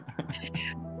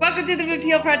Welcome to the Move to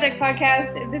Heal Project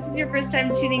podcast. If this is your first time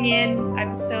tuning in,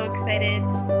 I'm so excited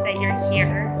that you're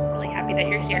here. Really happy that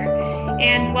you're here.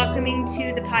 And welcoming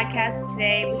to the podcast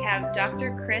today, we have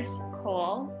Dr. Chris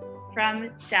Cole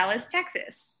from Dallas,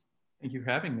 Texas. Thank you for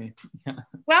having me.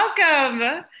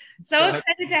 Welcome. So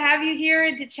excited to have you here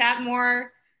and to chat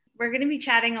more. We're going to be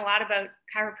chatting a lot about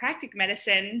chiropractic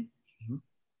medicine,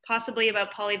 possibly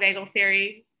about polyvagal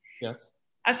theory. Yes.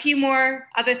 A few more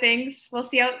other things. We'll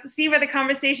see where the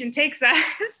conversation takes us.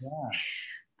 Yeah.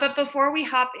 But before we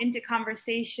hop into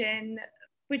conversation,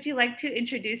 would you like to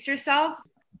introduce yourself?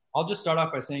 I'll just start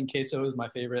off by saying queso is my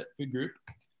favorite food group,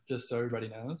 just so everybody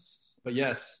knows. But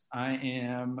yes, I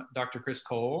am Dr. Chris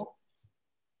Cole.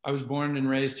 I was born and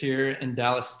raised here in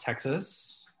Dallas,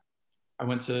 Texas. I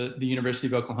went to the University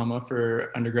of Oklahoma for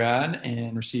undergrad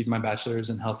and received my bachelor's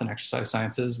in health and exercise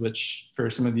sciences, which for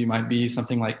some of you might be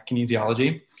something like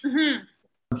kinesiology.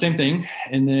 Mm-hmm. Same thing.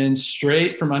 And then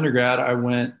straight from undergrad, I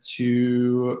went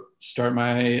to start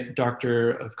my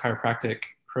Doctor of Chiropractic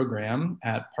program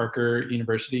at Parker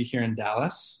University here in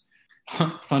Dallas.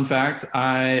 Fun fact,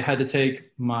 I had to take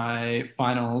my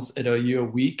finals at OU a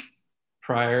week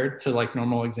prior to like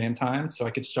normal exam time so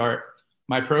I could start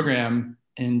my program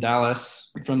in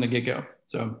Dallas from the get-go.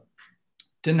 So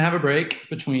didn't have a break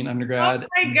between undergrad. Oh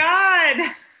my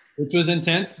God. Which was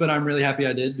intense, but I'm really happy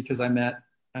I did because I met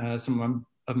some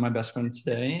of my best friends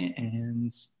today.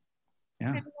 And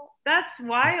yeah. That's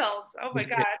wild. Oh my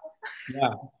God.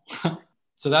 Yeah.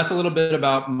 So that's a little bit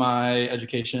about my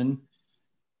education.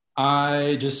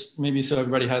 I just, maybe so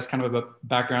everybody has kind of a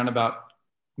background about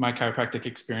my chiropractic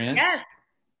experience. Yes.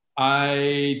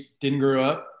 I didn't grow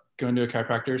up going to a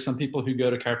chiropractor. Some people who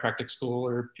go to chiropractic school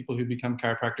or people who become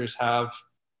chiropractors have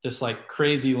this like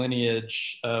crazy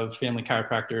lineage of family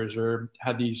chiropractors or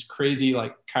had these crazy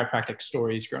like chiropractic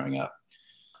stories growing up.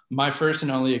 My first and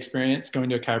only experience going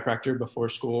to a chiropractor before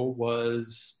school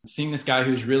was seeing this guy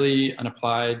who's really an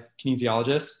applied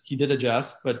kinesiologist. He did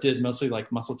adjust, but did mostly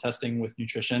like muscle testing with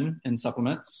nutrition and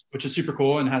supplements, which is super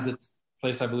cool and has its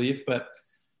place, I believe. But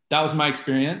that was my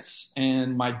experience.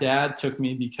 And my dad took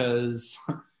me because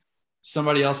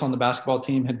somebody else on the basketball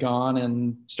team had gone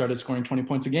and started scoring 20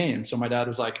 points a game. So my dad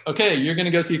was like, okay, you're going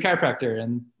to go see a chiropractor.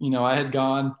 And, I had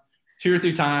gone 2 or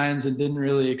 3 times and didn't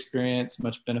really experience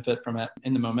much benefit from it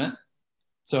in the moment.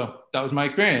 So that was my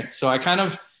experience. So I kind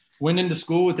of went into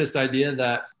school with this idea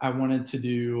that I wanted to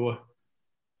do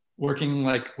working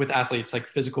like with athletes, like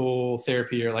physical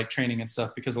therapy or like training and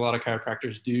stuff, because a lot of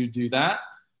chiropractors do that.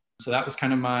 So that was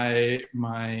kind of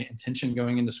my intention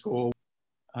going into school.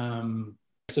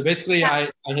 So basically,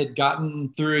 I had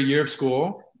gotten through a year of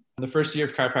school. The first year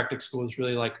of chiropractic school is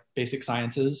really like basic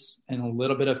sciences and a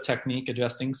little bit of technique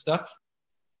adjusting stuff.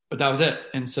 But that was it.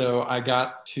 And so I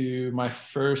got to one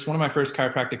of my first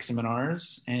chiropractic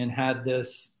seminars and had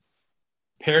this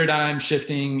paradigm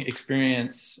shifting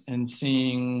experience in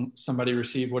seeing somebody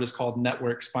receive what is called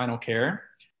network spinal care,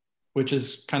 which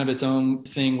is kind of its own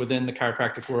thing within the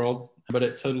chiropractic world. But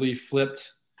it totally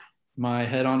flipped my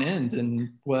head on end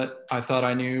and what I thought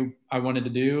I knew I wanted to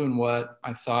do and what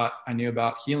I thought I knew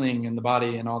about healing in the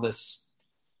body and all these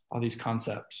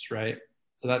concepts, right?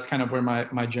 So that's kind of where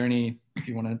my journey, if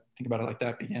you want to think about it like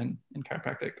that, began in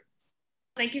chiropractic.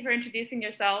 Thank you for introducing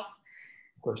yourself.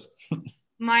 Of course.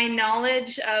 My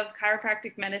knowledge of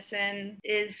chiropractic medicine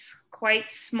is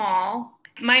quite small.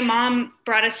 My mom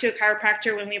brought us to a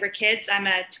chiropractor when we were kids. I'm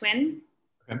a twin.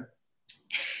 Okay.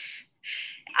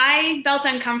 I felt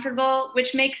uncomfortable,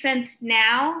 which makes sense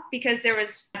now because there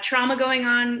was trauma going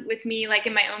on with me, like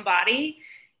in my own body.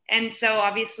 And so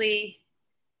obviously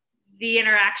the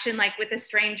interaction like with a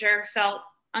stranger felt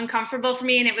uncomfortable for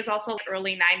me. And it was also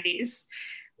early 90s,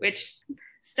 which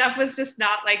stuff was just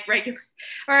not like regular,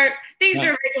 or things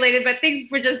were regulated, but things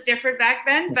were just different back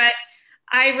then. But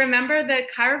I remember the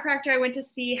chiropractor I went to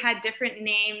see had different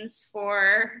names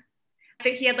for, I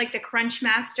think he had like the Crunch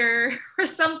Master or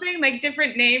something, like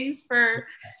different names for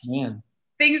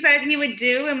things that he would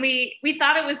do. And we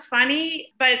thought it was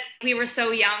funny, but we were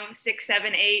so young, 6,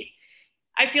 7, 8.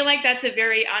 I feel like that's a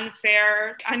very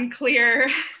unfair, unclear,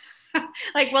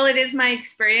 like, well, it is my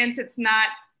experience. It's not,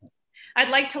 I'd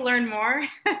like to learn more.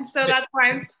 So that's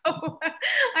why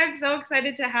I'm so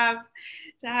excited to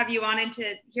have you on and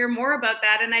to hear more about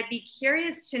that. And I'd be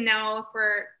curious to know, if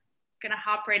we're going to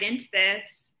hop right into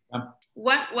this,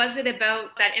 what was it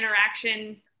about that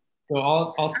interaction? So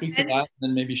I'll speak to that and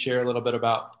then maybe share a little bit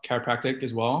about chiropractic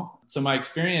as well. So my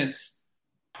experience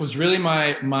was really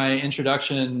my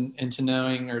introduction into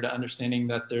knowing or to understanding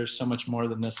that there's so much more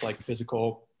than this like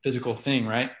physical thing,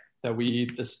 right? That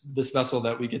this vessel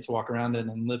that we get to walk around in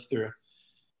and live through.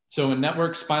 So in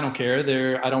network spinal care,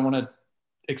 there, I don't want to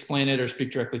explain it or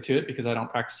speak directly to it because I don't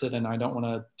practice it and I don't want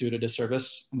to do it a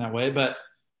disservice in that way. But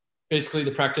basically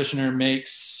the practitioner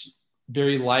makes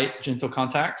very light, gentle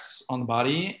contacts on the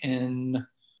body, and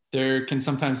there can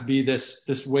sometimes be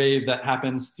this wave that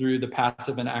happens through the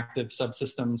passive and active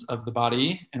subsystems of the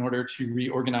body in order to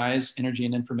reorganize energy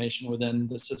and information within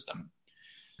the system.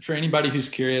 For anybody who's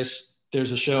curious,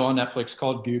 there's a show on Netflix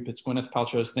called Goop. It's Gwyneth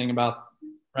Paltrow's thing about,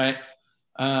 right?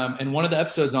 And one of the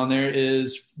episodes on there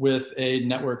is with a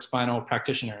network spinal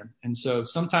practitioner. And so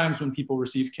sometimes when people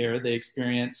receive care, they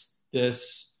experience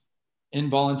this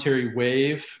involuntary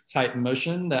wave type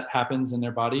motion that happens in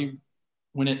their body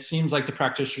when it seems like the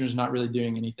practitioner is not really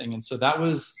doing anything. And so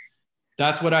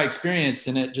that's what I experienced.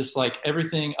 And it just like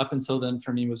everything up until then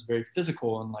for me was very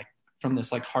physical and like from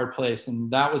this like hard place. And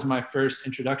that was my first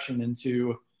introduction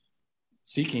into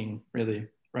seeking, really,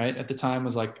 right? At the time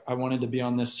was like, I wanted to be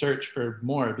on this search for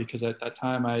more because at that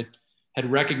time I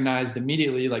had recognized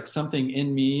immediately like something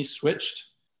in me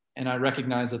switched. And I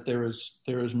recognized that there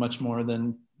was much more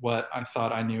than what I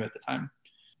thought I knew at the time.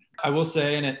 I will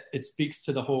say, and it speaks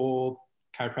to the whole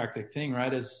chiropractic thing,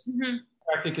 right? Is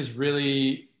chiropractic is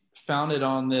really founded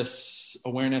on this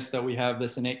awareness that we have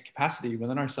this innate capacity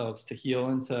within ourselves to heal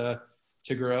and to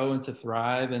grow and to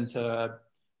thrive and to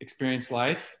experience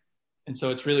life. And so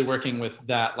it's really working with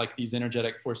that, like these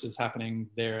energetic forces happening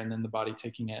there, and then the body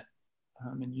taking it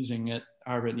and using it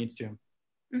however it needs to.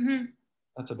 Mm-hmm.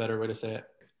 That's a better way to say it.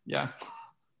 Yeah.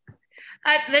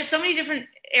 There's so many different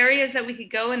areas that we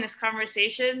could go in this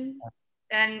conversation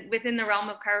and within the realm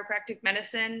of chiropractic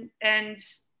medicine. And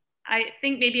I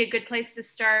think maybe a good place to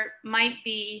start might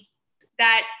be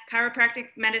that chiropractic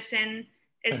medicine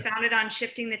is founded on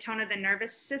shifting the tone of the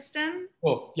nervous system.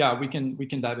 Well, yeah, we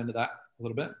can dive into that a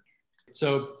little bit.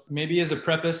 So maybe as a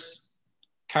preface,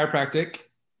 chiropractic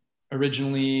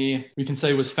originally, we can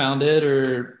say, was founded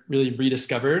or really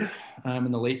rediscovered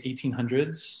in the late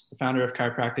 1800s. The founder of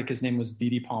chiropractic, his name was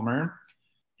D.D. Palmer.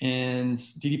 And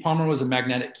D.D. Palmer was a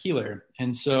magnetic healer.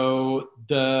 And so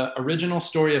the original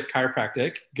story of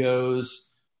chiropractic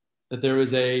goes that there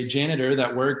was a janitor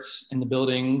that worked in the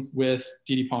building with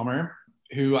D.D. Palmer,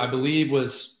 who I believe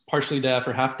was partially deaf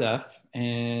or half deaf.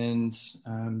 And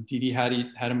D.D. had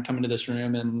him come into this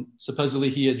room, and supposedly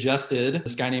he adjusted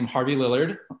this guy named Harvey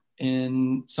Lillard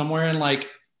in somewhere in like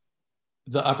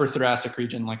the upper thoracic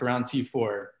region, like around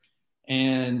T4.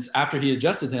 And after he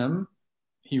adjusted him,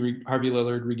 Harvey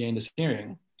Lillard regained his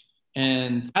hearing.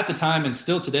 And at the time, and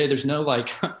still today, there's no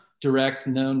like direct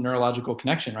known neurological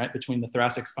connection, right, between the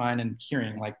thoracic spine and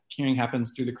hearing. Like hearing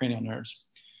happens through the cranial nerves.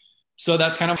 So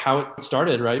that's kind of how it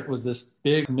started, right? Was this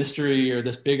big mystery or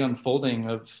this big unfolding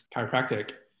of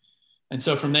chiropractic. And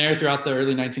so from there, throughout the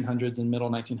early 1900s and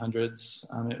middle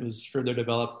 1900s, it was further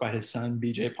developed by his son,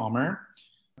 B.J. Palmer.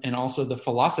 And also the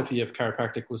philosophy of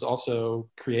chiropractic was also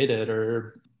created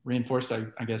or reinforced,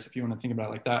 I guess, if you want to think about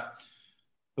it like that.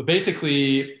 But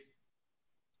basically,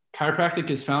 chiropractic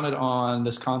is founded on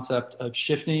this concept of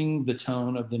shifting the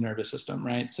tone of the nervous system,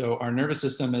 right? So our nervous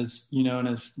system is, and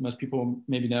as most people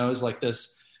maybe know, is like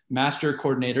this master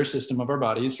coordinator system of our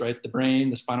bodies, right? The brain,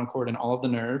 the spinal cord, and all of the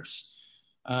nerves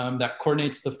that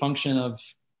coordinates the function of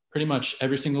pretty much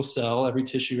every single cell, every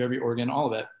tissue, every organ, all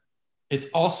of it. It's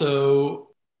also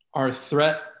our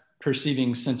threat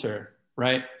perceiving center,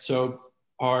 right? So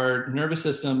our nervous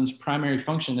system's primary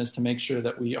function is to make sure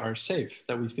that we are safe,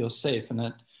 that we feel safe, and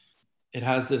that it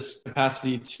has this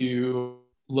capacity to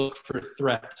look for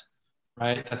threat,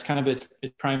 right? That's kind of its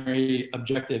primary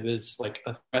objective, is like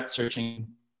a threat searching.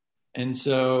 And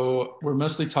so we're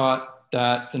mostly taught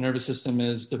that the nervous system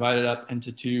is divided up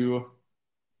into two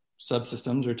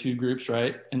subsystems or two groups,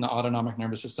 right? In the autonomic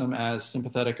nervous system as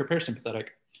sympathetic or parasympathetic.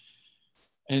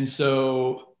 And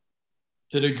so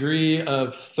the degree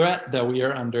of threat that we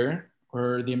are under,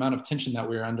 or the amount of tension that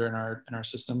we're under in our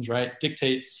systems, right,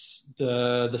 dictates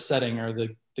the setting or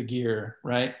the gear,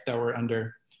 right, that we're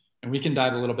under. And we can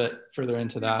dive a little bit further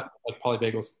into that, like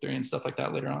polyvagal theory and stuff like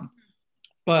that later on.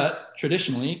 But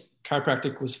traditionally,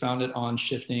 chiropractic was founded on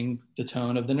shifting the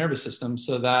tone of the nervous system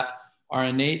so that our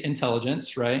innate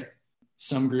intelligence, right,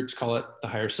 some groups call it the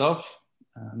higher self,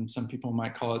 some people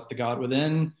might call it the God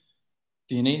within,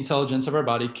 the innate intelligence of our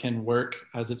body can work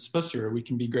as it's supposed to, or we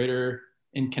can be greater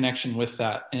in connection with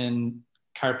that. In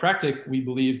chiropractic, we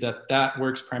believe that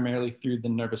works primarily through the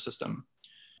nervous system.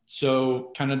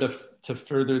 So kind of to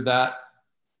further that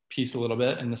piece a little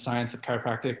bit in the science of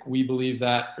chiropractic, we believe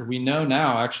that, or we know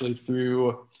now actually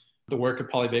through the work of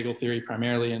polyvagal theory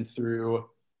primarily, and through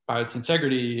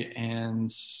biotensegrity and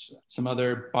some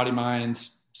other body-mind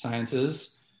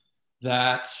sciences,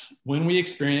 that when we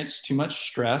experience too much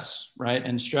stress, right?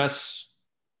 And stress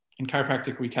in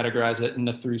chiropractic, we categorize it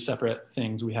into three separate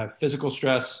things. We have physical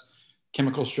stress,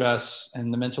 chemical stress,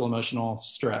 and the mental emotional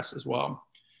stress as well.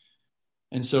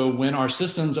 And so when our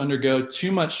systems undergo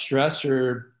too much stress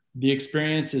or the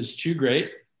experience is too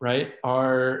great, right?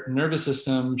 Our nervous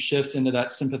system shifts into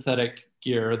that sympathetic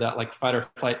gear, that like fight or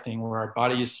flight thing, where our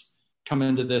bodies come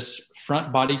into this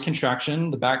front body contraction,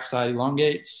 the backside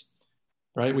elongates,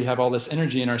 right? We have all this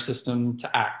energy in our system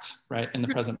to act, right? In the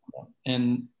present moment.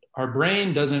 And our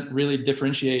brain doesn't really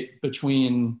differentiate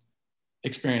between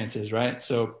experiences, right?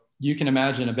 So you can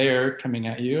imagine a bear coming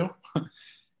at you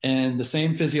and the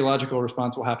same physiological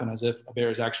response will happen as if a bear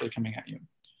is actually coming at you.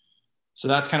 So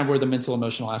that's kind of where the mental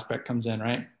emotional aspect comes in,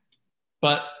 right?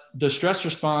 But the stress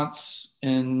response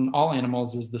in all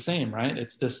animals is the same, right?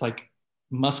 It's this like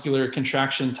muscular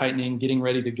contraction, tightening, getting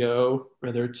ready to go,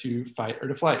 whether to fight or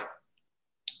to flight.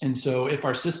 And so if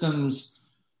our systems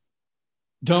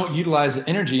don't utilize the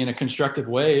energy in a constructive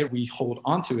way, we hold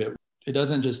onto it. It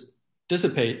doesn't just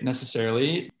dissipate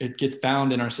necessarily, it gets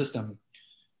bound in our system.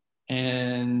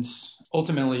 And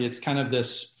ultimately, it's kind of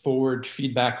this forward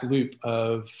feedback loop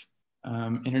of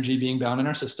energy being bound in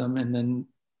our system, and then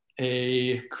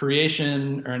a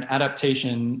creation or an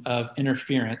adaptation of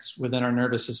interference within our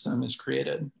nervous system is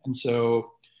created. And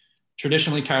so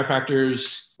traditionally,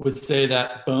 chiropractors would say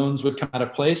that bones would come out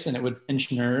of place and it would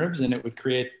pinch nerves and it would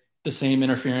create the same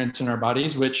interference in our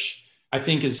bodies, which I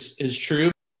think is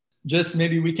true. Just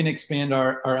maybe we can expand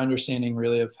our understanding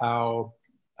really of how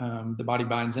the body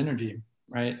binds energy,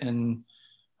 right? And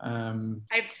I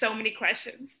have so many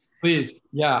questions. Please,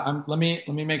 yeah. Let me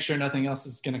make sure nothing else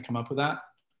is going to come up with that.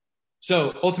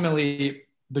 So ultimately,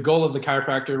 the goal of the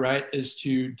chiropractor, right, is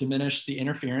to diminish the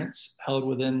interference held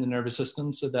within the nervous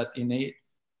system so that the innate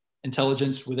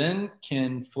intelligence within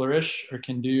can flourish or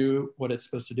can do what it's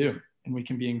supposed to do. And we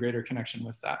can be in greater connection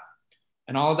with that.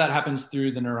 And all of that happens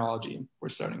through the neurology we're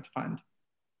starting to find.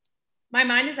 My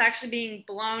mind is actually being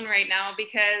blown right now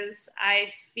because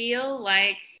I feel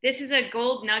like this is a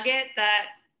gold nugget that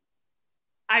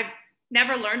I've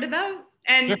never learned about.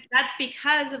 And Sure. That's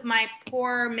because of my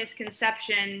poor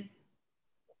misconception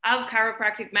of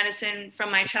chiropractic medicine from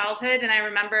my childhood. And I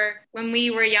remember when we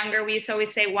were younger, we used to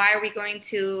always say, why are we going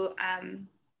to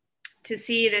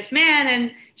see this man?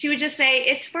 And she would just say,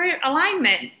 it's for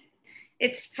alignment.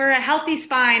 It's for a healthy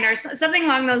spine or something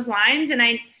along those lines. And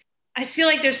I just feel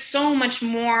like there's so much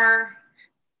more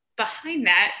behind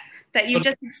that you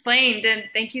just explained. And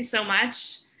thank you so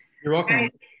much. You're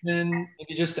welcome. And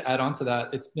maybe just to add on to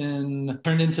that, it's been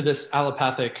turned into this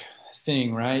allopathic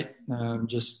thing, right?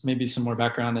 Just maybe some more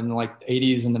background. In like the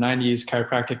 80s and the 90s,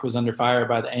 chiropractic was under fire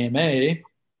by the AMA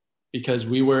because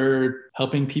we were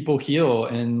helping people heal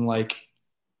and like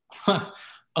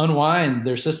unwind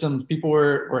their systems. People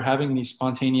were having these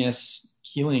spontaneous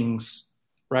healings,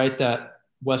 right? That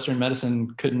Western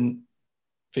medicine couldn't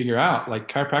figure out. Like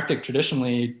chiropractic,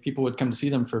 traditionally, people would come to see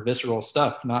them for visceral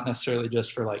stuff, not necessarily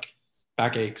just for like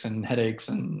backaches and headaches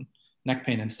and neck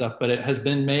pain and stuff, but it has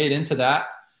been made into that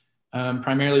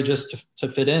primarily just to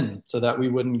fit in so that we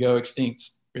wouldn't go extinct,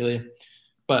 really.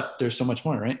 But there's so much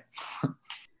more, right?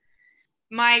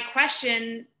 My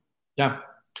question, yeah,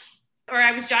 or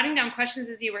I was jotting down questions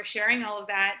as you were sharing all of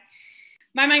that.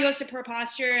 My mind goes to poor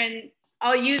posture, and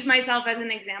I'll use myself as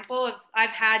an example of I've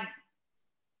had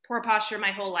poor posture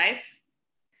my whole life.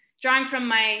 Drawing from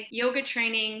my yoga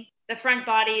training, the front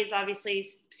body is obviously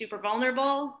super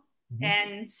vulnerable. Mm-hmm.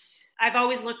 And I've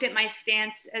always looked at my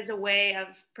stance as a way of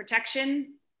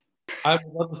protection. I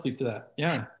would love to speak to that.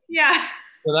 Yeah. Yeah.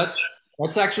 So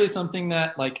that's actually something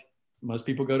that like most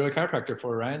people go to a chiropractor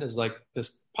for, right? Is like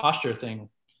this posture thing.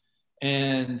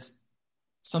 And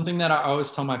something that I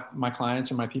always tell my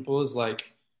clients or my people is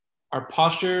like, our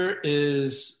posture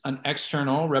is an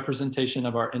external representation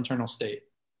of our internal state.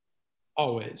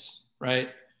 Always, right?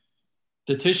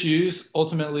 The tissues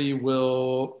ultimately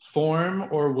will form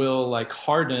or will like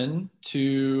harden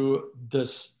to the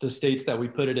states that we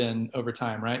put it in over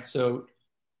time, right? So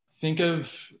think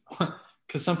of,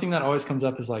 because something that always comes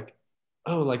up is like,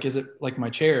 oh, like, is it like my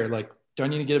chair? Like, do I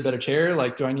need to get a better chair?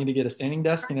 Like, do I need to get a standing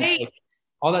desk? And it's like,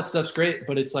 all that stuff's great,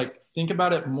 but it's like, think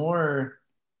about it more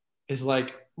is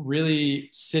like really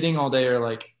sitting all day or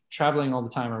like traveling all the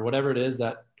time or whatever it is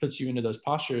that puts you into those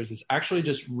postures is actually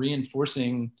just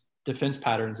reinforcing defense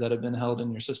patterns that have been held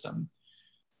in your system.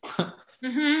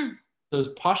 Mm-hmm. Those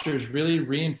postures really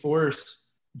reinforce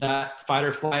that fight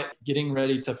or flight, getting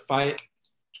ready to fight.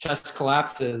 Chest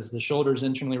collapses, the shoulders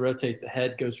internally rotate, the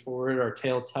head goes forward, our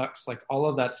tail tucks, like all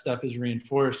of that stuff is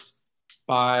reinforced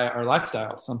by our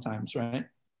lifestyle sometimes, right?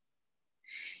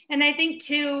 And I think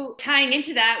too, tying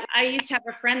into that, I used to have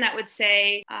a friend that would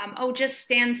say, oh, just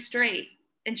stand straight.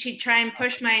 And she'd try and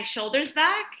push my shoulders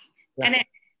back. Yeah. And it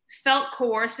felt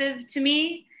coercive to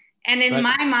me. And in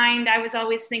my mind, I was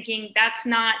always thinking that's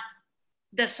not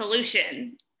the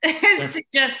solution, is to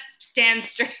just stand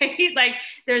straight. Like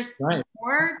there's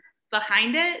more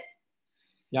behind it.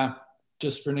 Yeah.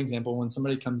 Just for an example, when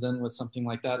somebody comes in with something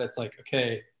like that, it's like,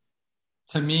 okay,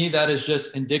 to me, that is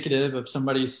just indicative of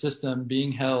somebody's system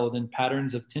being held in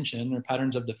patterns of tension or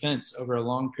patterns of defense over a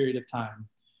long period of time.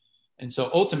 And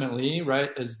so ultimately, right,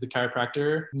 as the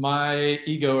chiropractor, my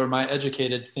ego or my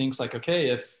educated thinks like, okay,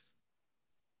 if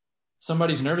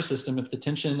somebody's nervous system, if the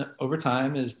tension over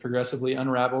time is progressively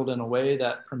unraveled in a way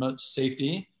that promotes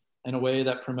safety, in a way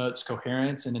that promotes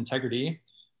coherence and integrity,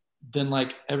 then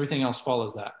like everything else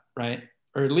follows that, right?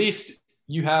 Or at least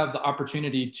you have the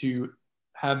opportunity to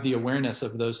have the awareness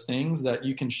of those things that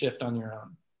you can shift on your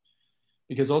own.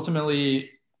 Because ultimately,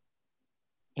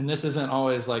 and this isn't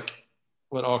always like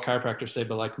what all chiropractors say,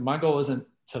 but like my goal isn't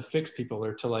to fix people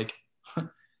or to like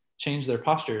change their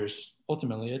postures.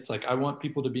 Ultimately, it's like I want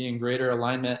people to be in greater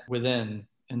alignment within,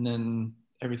 and then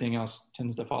everything else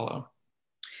tends to follow.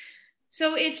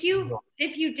 So if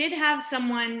you did have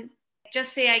someone,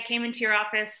 just say I came into your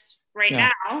office right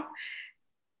now,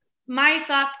 my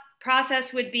thought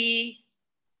process would be,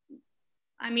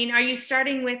 I mean, are you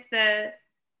starting with the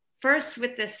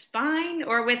spine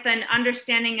or with an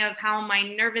understanding of how my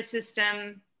nervous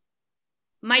system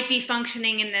might be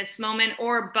functioning in this moment,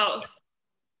 or both?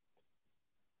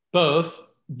 Both.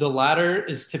 The latter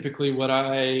is typically what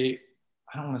I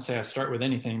don't want to say I start with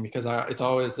anything, because it's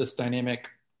always this dynamic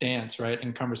dance, right,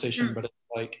 in conversation, but it's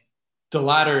like the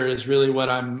latter is really what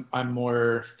I'm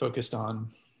more focused on,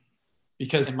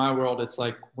 because in my world, it's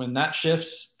like when that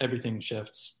shifts, everything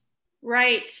shifts.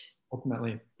 Right.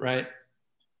 Ultimately, right?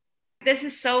 This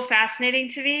is so fascinating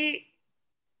to me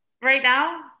right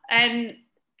now. And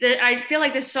I feel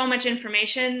like there's so much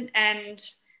information. And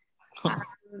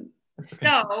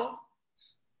so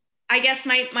I guess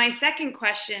my second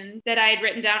question that I had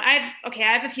written down, I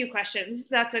have a few questions.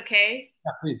 That's okay.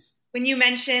 Yeah, please. When you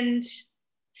mentioned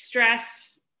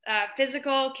stress,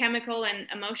 physical, chemical, and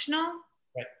emotional.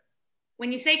 Right.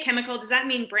 When you say chemical, does that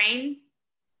mean brain?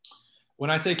 When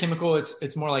I say chemical,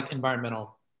 it's more like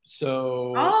environmental.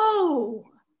 So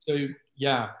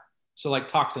yeah. So like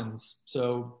toxins.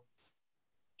 So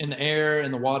in the air,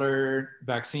 in the water,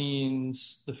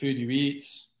 vaccines, the food you eat,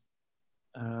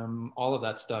 all of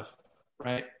that stuff,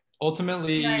 right?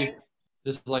 Ultimately,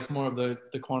 this is like more of the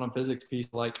quantum physics piece.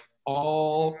 Like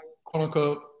all quote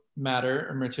unquote matter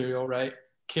or material, right,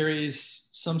 carries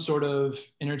some sort of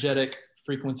energetic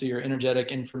frequency or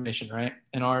energetic information, right?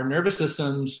 And our nervous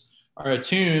systems are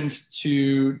attuned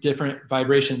to different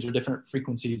vibrations or different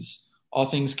frequencies. All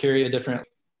things carry a different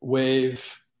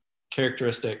wave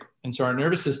characteristic. And so our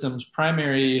nervous system's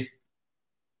primary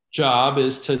job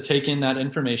is to take in that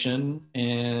information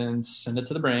and send it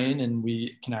to the brain, and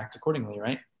we can act accordingly,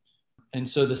 right? And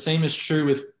so the same is true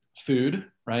with food,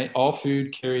 right? All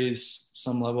food carries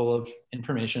some level of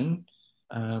information,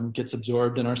 gets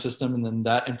absorbed in our system, and then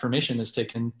that information is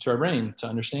taken to our brain to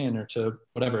understand or to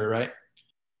whatever, right?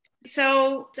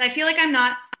 So I feel like I'm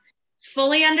not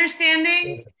fully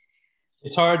understanding.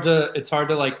 It's hard to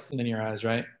like linearize,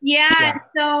 right? Yeah.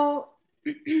 So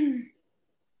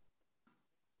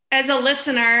as a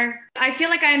listener, I feel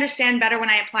like I understand better when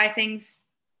I apply things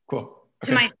to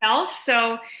myself.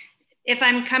 So if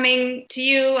I'm coming to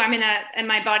you, and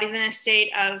my body's in a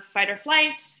state of fight or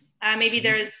flight. Maybe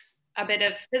there's a bit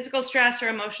of physical stress or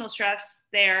emotional stress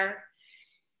there.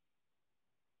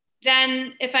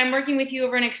 Then if I'm working with you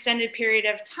over an extended period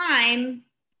of time,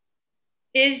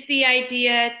 is the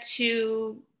idea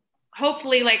to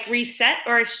hopefully like reset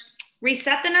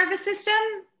the nervous system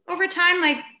over time,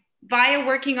 like via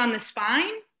working on the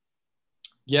spine?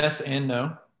 Yes and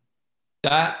no.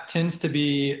 That tends to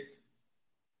be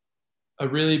a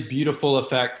really beautiful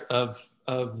effect of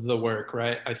the work,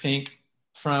 right? I think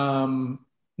from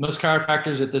most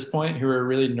chiropractors at this point who are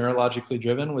really neurologically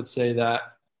driven would say that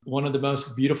one of the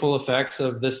most beautiful effects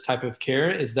of this type of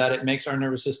care is that it makes our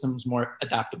nervous systems more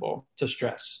adaptable to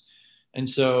stress. And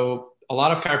so a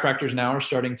lot of chiropractors now are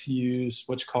starting to use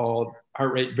what's called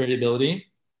heart rate variability,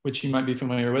 which you might be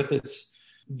familiar with. It's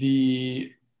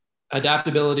the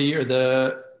adaptability or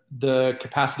the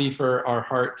capacity for our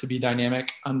heart to be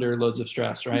dynamic under loads of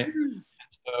stress, right? Mm-hmm.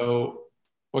 So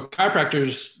what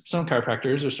some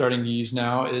chiropractors are starting to use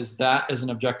now is that as an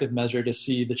objective measure to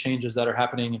see the changes that are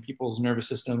happening in people's nervous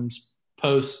systems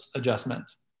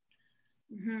post-adjustment.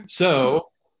 Mm-hmm. So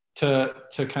to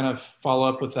kind of follow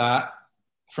up with that,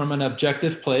 from an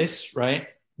objective place, right?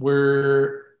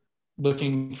 We're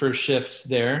looking for shifts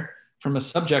there. From a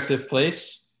subjective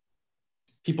place,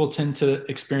 people tend to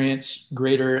experience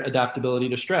greater adaptability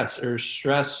to stress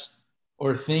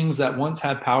or things that once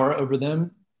had power over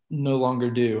them no longer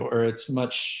do, or it's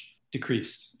much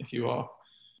decreased, if you will.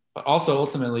 But also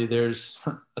ultimately there's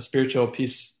a spiritual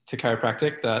piece to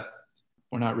chiropractic that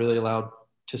we're not really allowed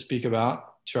to speak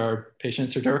about to our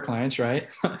patients or to our clients,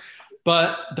 right?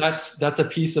 But that's a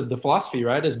piece of the philosophy,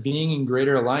 right? Is being in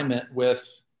greater alignment with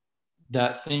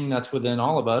that thing that's within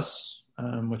all of us,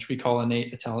 which we call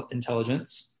innate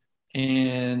intelligence.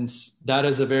 And that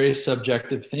is a very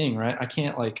subjective thing, right? I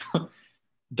can't like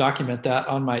document that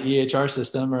on my EHR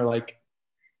system or like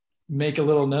make a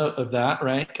little note of that,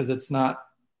 right? Because it's not,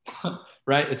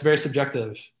 right? It's very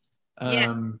subjective.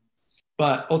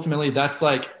 But ultimately that's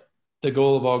like the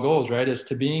goal of all goals, right? Is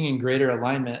to being in greater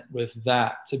alignment with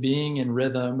that, to being in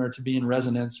rhythm or to be in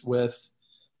resonance with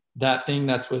that thing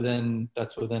that's within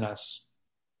us.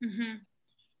 Mm-hmm.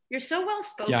 You're so well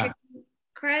spoken,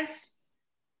 Chris.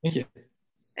 Thank you.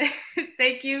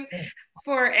 Thank you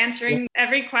for answering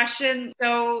every question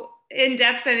so in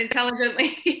depth and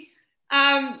intelligently.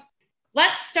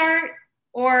 Let's start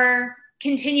or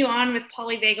continue on with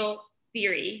polyvagal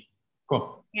theory.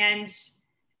 Cool. And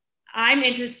I'm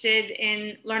interested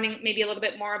in learning maybe a little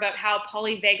bit more about how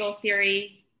polyvagal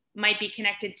theory might be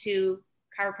connected to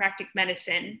chiropractic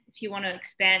medicine, if you want to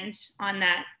expand on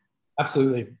that.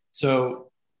 Absolutely. So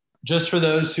just for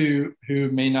those who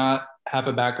may not have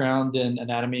a background in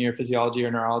anatomy or physiology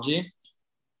or neurology,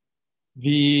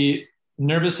 the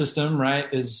nervous system,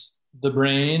 right, is the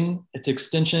brain, its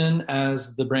extension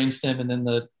as the brainstem and then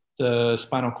the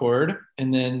spinal cord,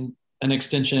 and then an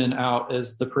extension out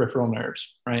is the peripheral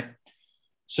nerves, right?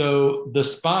 So the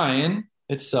spine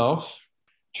itself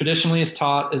traditionally is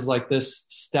taught as like this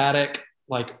static,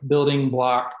 like building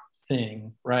block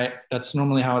thing, right? That's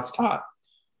normally how it's taught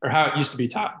or how it used to be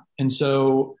taught. And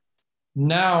so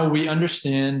now we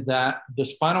understand that the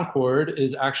spinal cord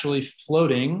is actually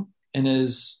floating and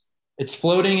it's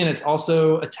floating and it's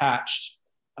also attached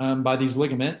by these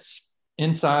ligaments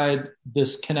inside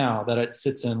this canal that it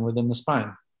sits in within the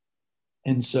spine.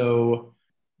 And so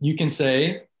you can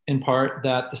say in part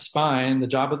that the spine, the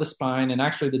job of the spine, and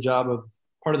actually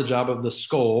part of the job of the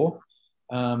skull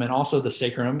and also the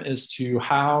sacrum is to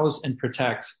house and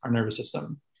protect our nervous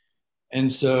system.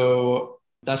 And so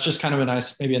that's just kind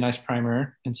of maybe a nice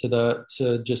primer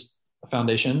to just a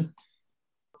foundation.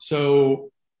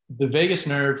 So the vagus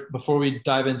nerve, before we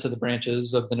dive into the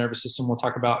branches of the nervous system, we'll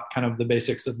talk about kind of the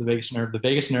basics of the vagus nerve. The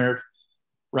vagus nerve,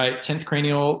 right, 10th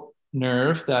cranial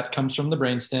nerve that comes from the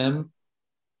brainstem.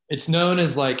 It's known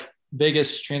as like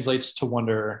vagus translates to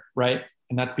wonder, right?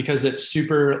 And that's because it's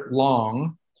super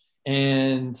long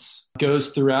and goes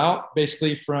throughout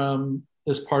basically from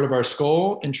this part of our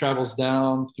skull and travels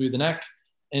down through the neck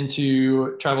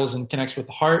travels and connects with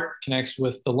the heart, connects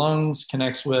with the lungs,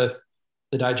 connects with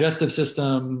the digestive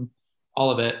system,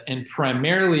 all of it. And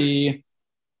primarily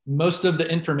most of the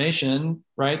information,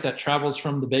 right, that travels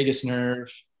from the vagus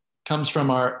nerve comes from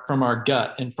our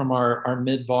gut and from our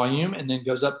mid volume and then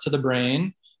goes up to the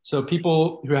brain. So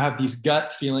people who have these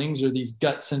gut feelings or these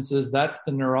gut senses, that's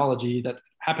the neurology that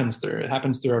happens through. It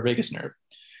happens through our vagus nerve.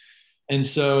 And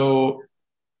so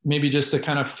maybe just to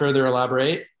kind of further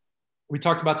elaborate, we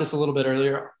talked about this a little bit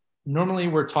earlier. Normally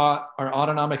we're taught our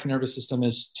autonomic nervous system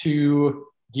is two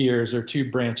gears or two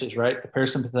branches, right? The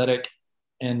parasympathetic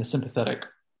and the sympathetic.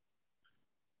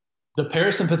 The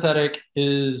parasympathetic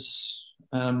is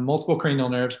multiple cranial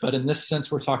nerves, but in this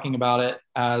sense, we're talking about it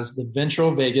as the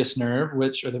ventral vagus nerve, or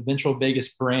the ventral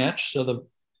vagus branch. So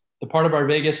the part of our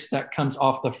vagus that comes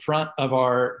off the front of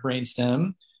our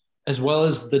brainstem, as well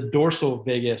as the dorsal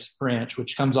vagus branch,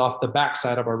 which comes off the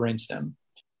backside of our brainstem.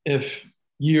 If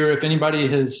anybody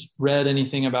has read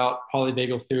anything about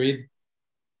polyvagal theory,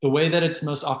 the way that it's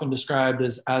most often described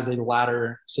is as a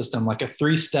ladder system, like a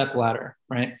 3-step ladder,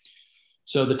 right?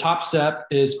 So the top step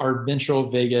is our ventral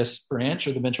vagus branch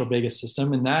or the ventral vagus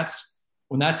system. And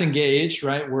when that's engaged,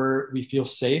 right, we feel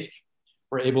safe.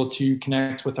 We're able to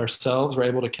connect with ourselves. We're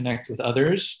able to connect with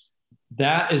others.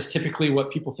 That is typically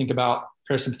what people think about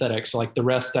parasympathetic. So like the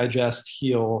rest, digest,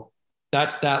 heal,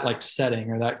 that's that like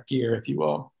setting or that gear, if you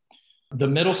will. The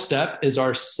middle step is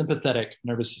our sympathetic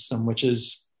nervous system, which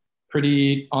is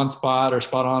pretty on spot or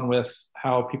spot on with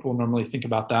how people normally think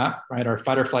about that, right? Our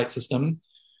fight or flight system.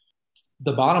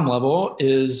 The bottom level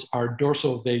is our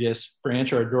dorsal vagus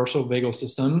branch or our dorsal vagal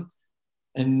system.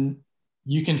 And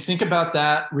you can think about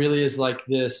that really as like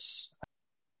this,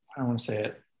 I don't want to say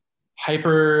it,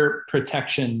 hyper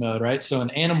protection mode, right? So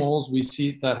in animals, we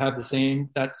see that have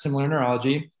that similar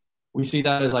neurology. We see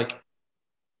that as like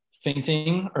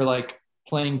fainting or like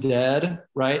playing dead,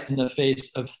 right? In the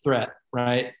face of threat,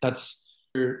 right? That's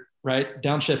right.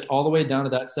 Downshift all the way down to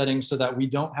that setting so that we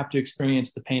don't have to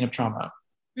experience the pain of trauma,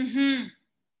 Mm-hmm.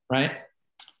 right?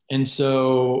 And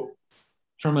so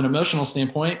from an emotional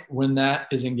standpoint, when that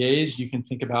is engaged, you can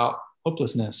think about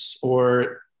hopelessness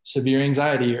or severe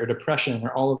anxiety or depression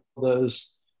or all of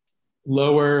those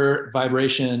lower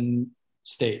vibration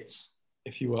states,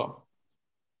 if you will.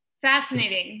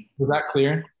 Fascinating. Was that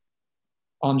clear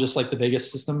on just like the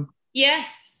vagus system?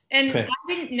 Yes. And Okay.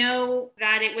 I didn't know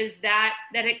that it was that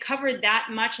it covered that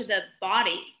much of the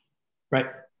body. Right.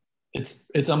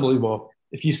 It's unbelievable.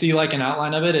 If you see like an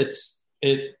outline of it,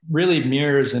 it really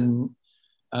mirrors and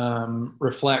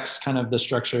reflects kind of the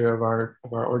structure of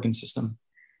our organ system.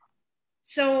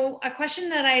 So a question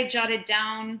that I jotted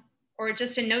down, or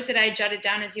just a note that I jotted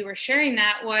down as you were sharing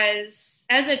that, was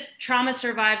as a trauma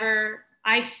survivor,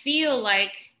 I feel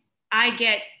like I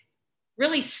get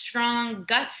really strong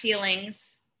gut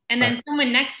feelings. And then Right.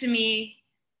 someone next to me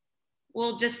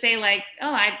will just say like,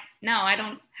 oh, I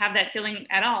don't have that feeling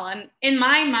at all. And in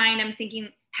my mind, I'm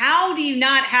thinking, how do you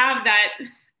not have that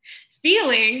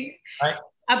feeling Right.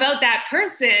 about that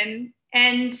person?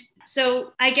 And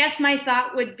so I guess my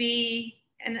thought would be,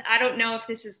 and I don't know if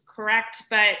this is correct,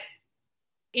 but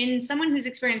in someone who's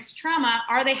experienced trauma,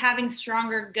 are they having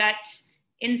stronger gut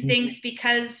instincts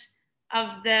because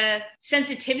of the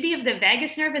sensitivity of the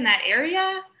vagus nerve in that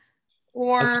area?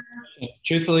 Or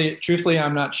Truthfully,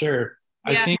 I'm not sure.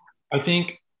 yeah, I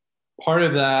think part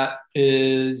of that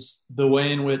is the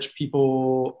way in which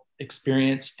people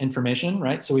experience information,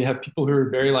 right? So we have people who are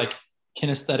very like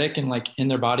kinesthetic and like in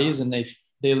their bodies, and they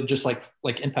just like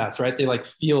empaths, right? They like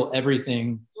feel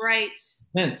everything. right.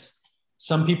 Hence,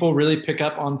 some people really pick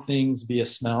up on things via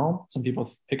smell. Some people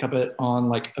pick up it on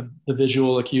like the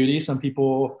visual acuity. Some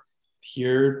people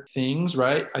hear things,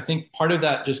 right? I think part of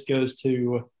that just goes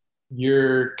to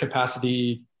your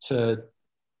capacity to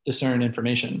discern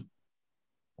information.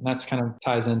 And that's kind of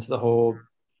ties into the whole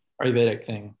Ayurvedic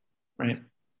thing, right?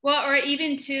 Well, or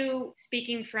even to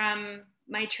speaking from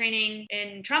my training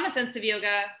in trauma sensitive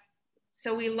yoga,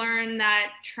 so we learn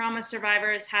that trauma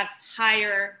survivors have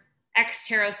higher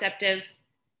exteroceptive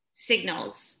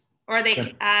signals, or they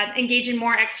Okay. engage in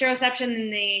more exteroception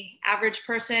than the average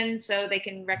person, so they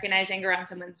can recognize anger on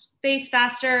someone's face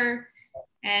faster.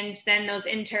 And then those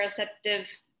interoceptive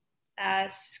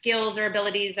skills or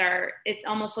abilities are, it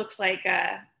almost looks like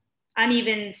a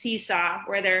uneven seesaw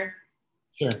where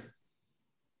Sure.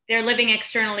 they're living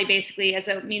externally basically as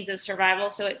a means of survival.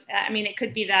 So it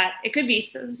could be that, it could be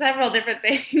several different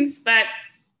things, but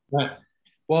Right.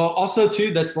 Well, also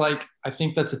too, that's like, I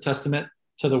think that's a testament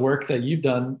to the work that you've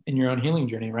done in your own healing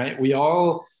journey, right? We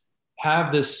all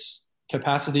have this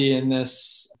capacity and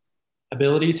this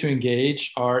ability to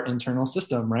engage our internal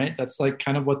system, right? That's like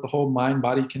kind of what the whole mind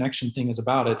body connection thing is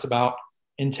about. It's about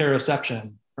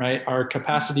interoception, right? Our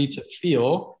capacity to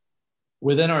feel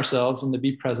within ourselves and to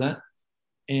be present.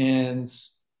 And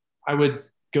I would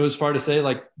go as far to say,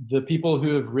 like, the people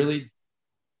who have really,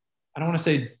 I don't want to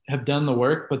say have done the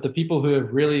work, but the people who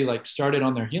have really like started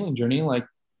on their healing journey, like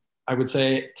I would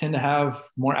say tend to have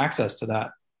more access to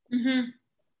that.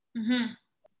 mm-hmm, mm-hmm.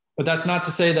 But that's not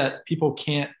to say that people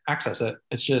can't access it.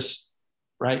 It's just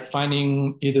right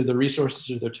finding either the resources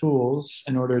or the tools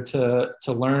in order to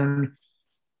learn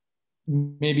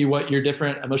maybe what your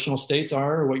different emotional states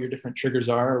are, or what your different triggers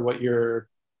are, or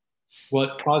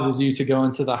what causes you to go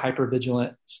into the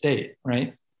hypervigilant state,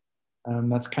 right?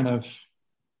 That's kind of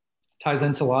ties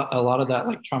into a lot of that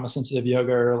like trauma sensitive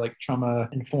yoga or like trauma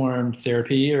informed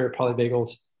therapy or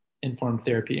polyvagal informed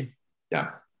therapy.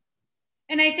 Yeah.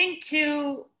 And I think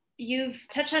too, you've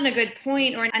touched on a good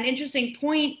point, or an interesting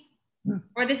point,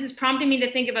 or this is prompting me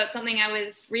to think about something I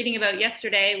was reading about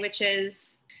yesterday, which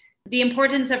is the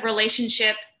importance of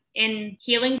relationship in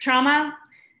healing trauma.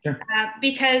 Sure.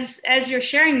 Because as you're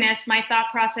sharing this, my thought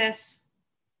process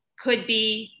could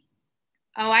be,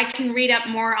 oh, I can read up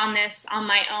more on this on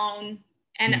my own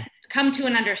and come to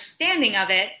an understanding of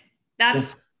it.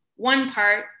 That's one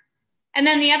part. And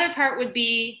then the other part would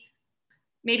be,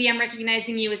 maybe I'm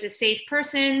recognizing you as a safe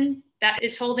person that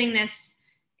is holding this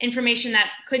information that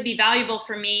could be valuable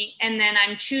for me. And then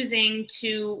I'm choosing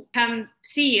to come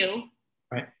see you.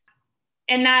 Right.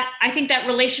 And that, I think that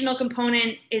relational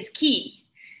component is key.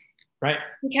 Right.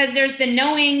 Because there's the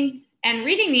knowing and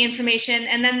reading the information,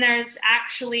 and then there's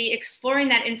actually exploring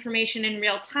that information in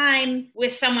real time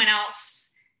with someone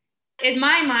else. In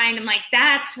my mind, I'm like,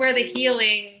 that's where the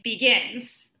healing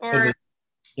begins. Or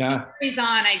Yeah. carries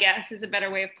on, I guess, is a better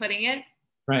way of putting it.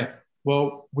 Right.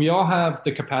 Well, we all have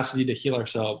the capacity to heal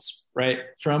ourselves, right?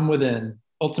 From within.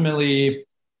 Ultimately,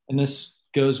 and this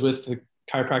goes with the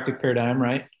chiropractic paradigm,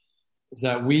 right? Is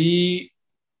that we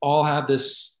all have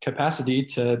this capacity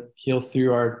to heal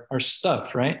through our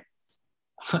stuff, right?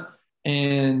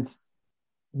 and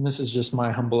this is just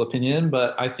my humble opinion,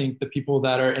 but I think the people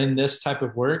that are in this type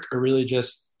of work are really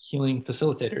just healing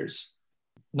facilitators,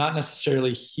 not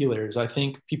necessarily healers. I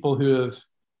think people who have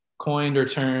coined or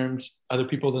termed other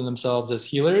people than themselves as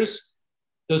healers,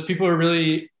 those people are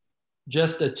really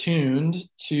just attuned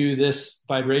to this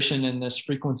vibration and this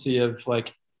frequency of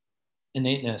like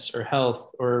innateness or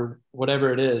health or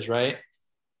whatever it is, right?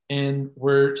 And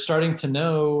we're starting to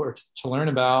know or to learn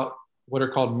about what are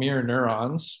called mirror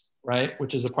neurons, right?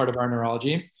 Which is a part of our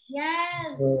neurology.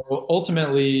 Yes. So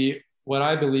ultimately, what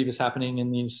I believe is happening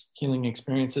in these healing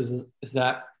experiences is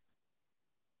that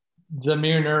the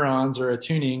mirror neurons are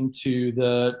attuning to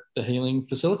the healing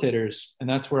facilitators. And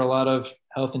that's where a lot of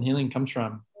health and healing comes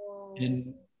from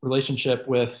in relationship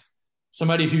with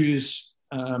somebody who's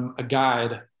a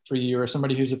guide for you or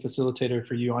somebody who's a facilitator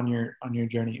for you on your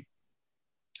journey.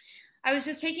 I was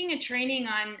just taking a training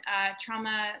on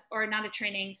trauma, or not a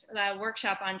training, a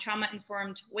workshop on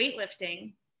trauma-informed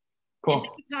weightlifting. Cool. And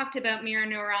we talked about mirror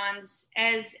neurons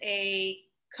as a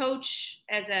coach,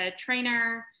 as a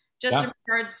trainer, just in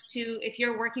regards to if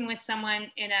you're working with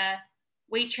someone in a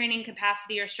weight training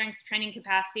capacity or strength training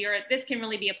capacity, or this can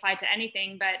really be applied to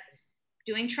anything, but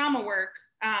doing trauma work,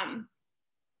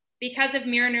 because of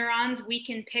mirror neurons, we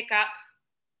can pick up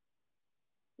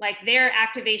like their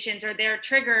activations or their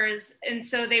triggers. And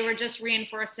so they were just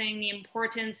reinforcing the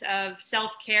importance of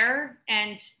self-care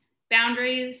and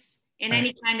boundaries in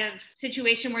any kind of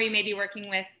situation where you may be working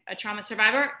with a trauma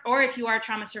survivor, or if you are a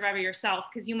trauma survivor yourself,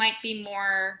 because you might be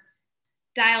more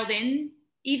dialed in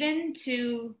even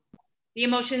to the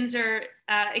emotions or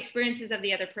experiences of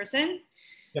the other person.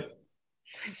 Yep.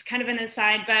 It's kind of an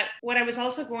aside, but what I was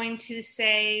also going to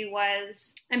say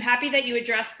was I'm happy that you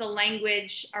addressed the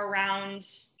language around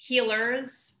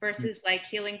healers versus like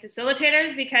healing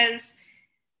facilitators, because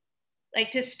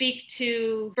like to speak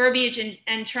to verbiage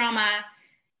and trauma,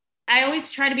 I always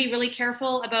try to be really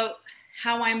careful about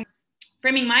how I'm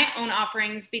framing my own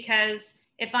offerings, because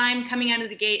if I'm coming out of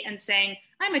the gate and saying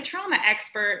I'm a trauma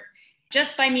expert,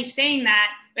 just by me saying that,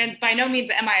 and by no means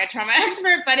am I a trauma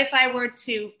expert, but if I were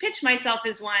to pitch myself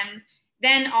as one,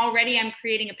 then already I'm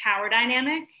creating a power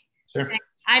dynamic. Sure. Saying,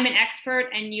 I'm an expert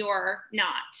and you're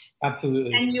not.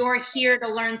 Absolutely. And you're here to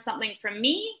learn something from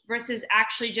me, versus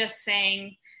actually just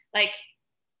saying, like,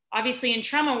 obviously in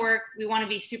trauma work, we want to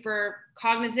be super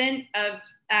cognizant of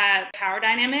power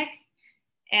dynamic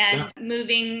and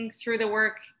moving through the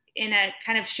work in a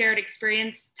kind of shared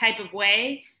experience type of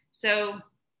way. So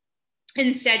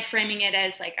instead framing it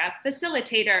as like a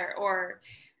facilitator or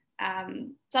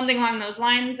something along those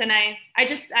lines. And I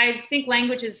think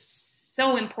language is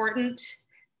so important.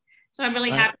 So I'm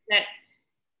really happy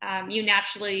that you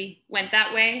naturally went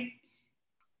that way.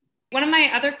 One of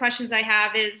my other questions I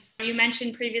have is, you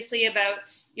mentioned previously about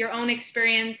your own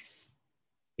experience,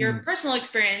 your personal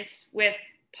experience with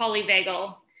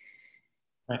polyvagal.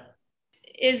 Right.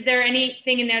 Is there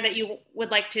anything in there that you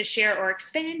would like to share or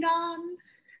expand on?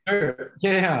 Sure.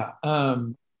 Yeah.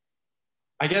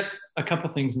 I guess a couple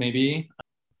things maybe.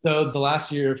 So the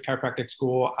last year of chiropractic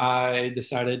school, I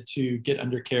decided to get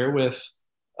under care with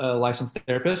a licensed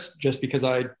therapist just because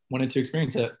I wanted to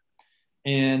experience it.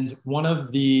 And one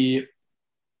of the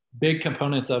big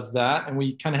components of that, and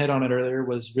we kind of hit on it earlier,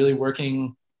 was really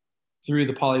working through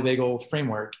the polyvagal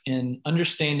framework and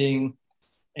understanding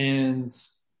and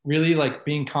really like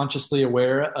being consciously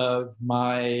aware of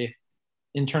my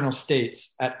internal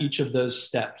states at each of those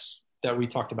steps that we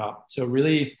talked about. So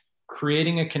really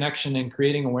creating a connection and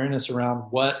creating awareness around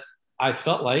what I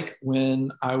felt like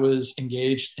when I was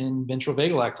engaged in ventral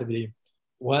vagal activity,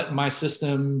 what my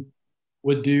system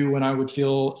would do when I would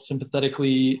feel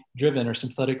sympathetically driven or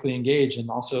sympathetically engaged, and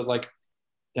also like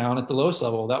down at the lowest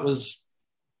level. That was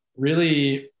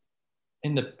really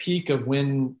in the peak of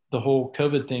when the whole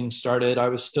COVID thing started. I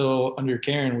was still under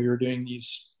care and we were doing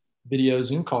these video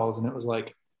Zoom calls, and it was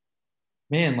like,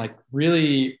 man, like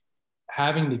really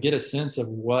having to get a sense of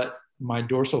what my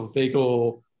dorsal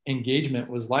vagal engagement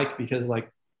was like, because like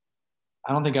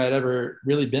I don't think I had ever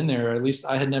really been there, or at least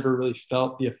I had never really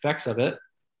felt the effects of it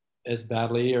as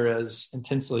badly or as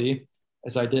intensely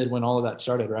as I did when all of that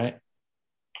started, right?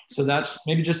 So that's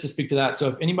maybe just to speak to that. So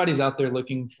if anybody's out there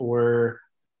looking for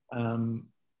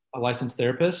a licensed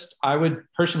therapist, I would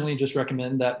personally just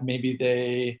recommend that maybe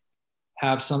they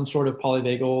have some sort of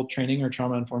polyvagal training or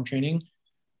trauma-informed training.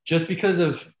 just because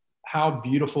of how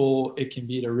beautiful it can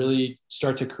be to really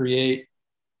start to create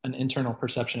an internal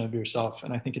perception of yourself.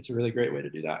 And I think it's a really great way to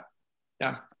do that.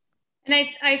 Yeah. And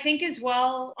I think as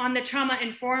well on the trauma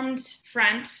informed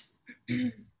front,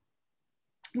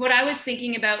 what I was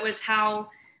thinking about was how,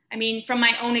 I mean, from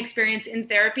my own experience in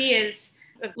therapy is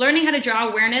learning how to draw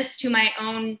awareness to my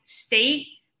own state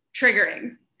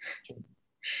triggering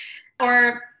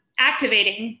or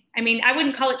activating. I mean, I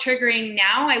wouldn't call it triggering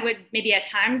now. I would maybe at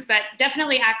times, but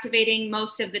definitely activating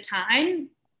most of the time.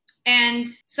 And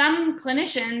some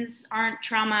clinicians aren't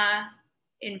trauma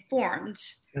informed.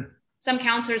 Yeah. Some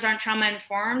counselors aren't trauma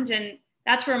informed. And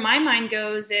that's where my mind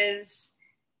goes is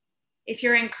if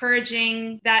you're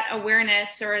encouraging that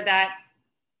awareness or that,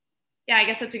 yeah, I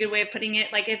guess that's a good way of putting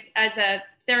it. Like if as a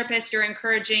therapist, you're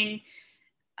encouraging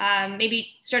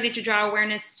maybe starting to draw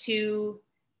awareness to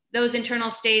those internal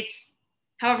states,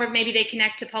 however, maybe they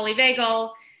connect to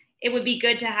polyvagal, it would be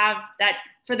good to have that,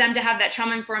 for them to have that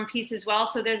trauma-informed piece as well.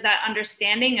 So there's that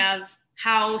understanding of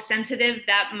how sensitive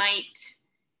that might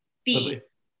be. Totally.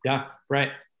 Yeah,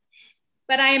 right.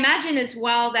 But I imagine as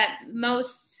well that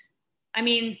most, I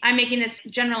mean, I'm making this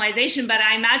generalization, but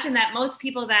I imagine that most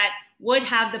people that would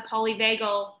have the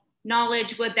polyvagal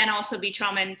knowledge would then also be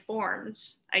trauma-informed,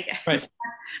 I guess. Right.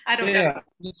 I don't know.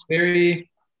 It's very,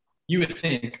 you would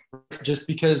think, just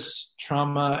because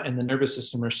trauma and the nervous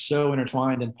system are so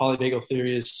intertwined and polyvagal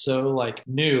theory is so like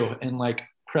new and like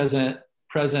present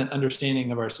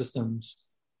understanding of our systems,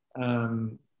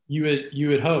 you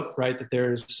would hope, right, that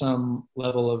there's some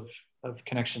level of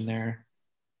connection there.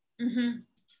 Mm-hmm.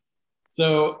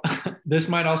 So this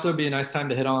might also be a nice time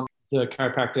to hit on the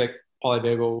chiropractic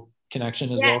polyvagal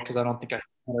connection as well, because I don't think I had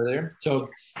earlier. So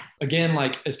again,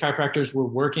 like as chiropractors, we're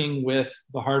working with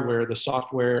the hardware, the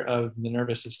software of the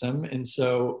nervous system. And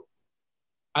so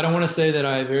I don't want to say that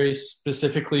I very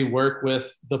specifically work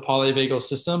with the polyvagal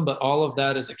system, but all of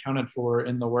that is accounted for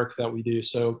in the work that we do.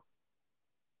 So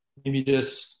maybe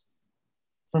just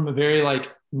from a very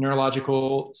like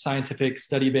neurological, scientific,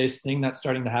 study-based thing that's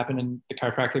starting to happen in the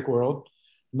chiropractic world,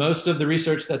 most of the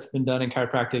research that's been done in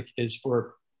chiropractic is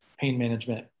for pain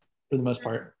management for the most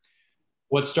part.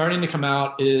 What's starting to come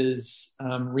out is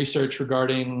research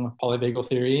regarding polyvagal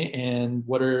theory and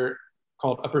what are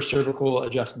called upper cervical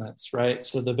adjustments, right?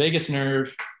 So the vagus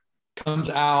nerve comes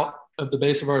out of the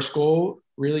base of our skull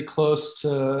really close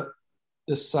to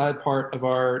this side part of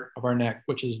our neck,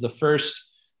 which is the first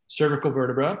cervical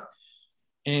vertebra.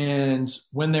 And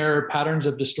when there are patterns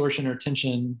of distortion or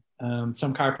tension,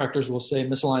 some chiropractors will say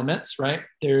misalignments, right?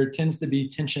 There tends to be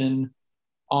tension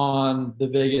on the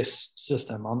vagus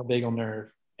system, on the vagal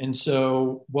nerve. And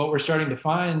so what we're starting to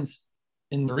find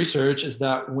in the research is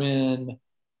that when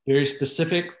very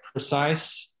specific,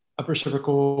 precise upper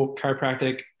cervical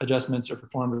chiropractic adjustments are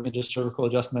performed, just cervical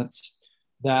adjustments,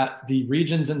 that the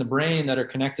regions in the brain that are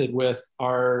connected with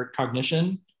our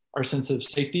cognition, our sense of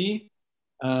safety,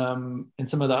 and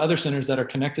some of the other centers that are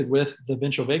connected with the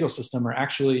ventral vagal system are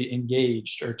actually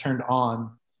engaged or turned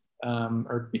on,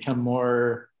 or become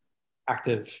more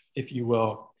active, if you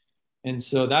will. And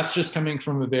so that's just coming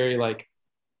from a very like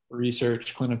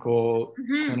research clinical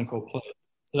place.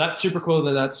 So that's super cool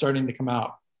that that's starting to come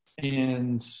out.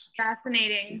 And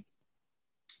fascinating.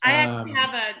 I actually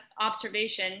have an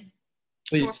observation,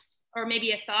 please, or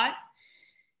maybe a thought.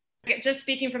 Just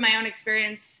speaking from my own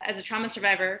experience as a trauma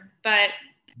survivor, but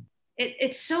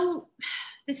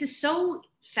this is so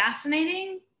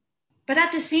fascinating. But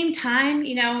at the same time,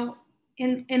 you know,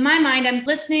 in my mind, I'm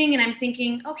listening and I'm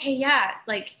thinking, okay, yeah,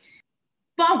 like,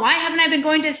 well, why haven't I been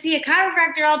going to see a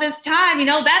chiropractor all this time? You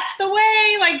know, that's the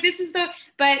way, like,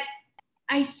 but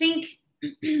I think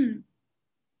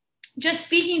just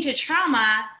speaking to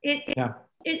trauma,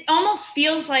 it almost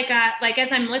feels like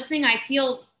as I'm listening, I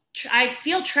feel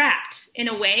trapped in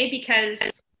a way, because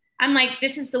I'm like,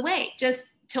 this is the way, just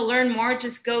to learn more,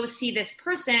 just go see this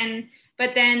person.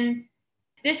 But then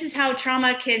this is how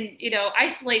trauma can, you know,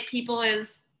 isolate people.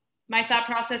 Is my thought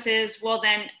process is, well,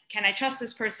 then can I trust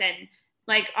this person?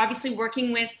 Like, obviously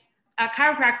working with a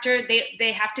chiropractor,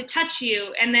 they have to touch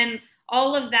you. And then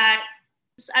all of that,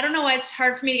 I don't know why it's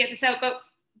hard for me to get this out, but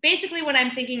basically what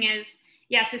I'm thinking is,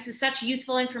 yes, this is such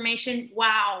useful information.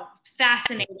 Wow,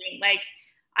 fascinating. Like,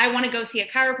 I want to go see a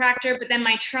chiropractor, but then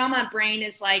my trauma brain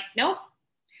is like, nope.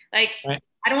 Like, right.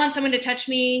 I don't want someone to touch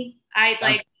me.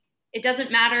 It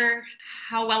doesn't matter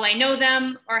how well I know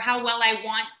them or how well I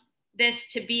want this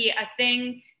to be a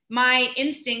thing. My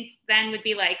instinct then would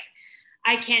be like,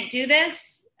 I can't do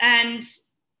this. And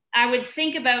I would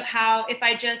think about how if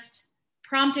I just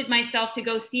prompted myself to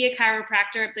go see a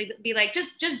chiropractor, be like,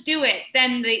 just do it.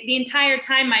 Then the entire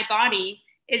time my body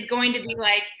is going to be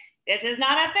like, this is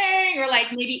not a thing, or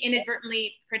like maybe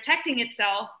inadvertently protecting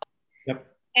itself. Yep.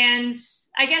 And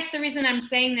I guess the reason I'm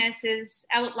saying this is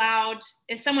out loud,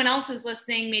 if someone else is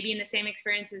listening, maybe in the same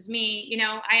experience as me, you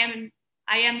know,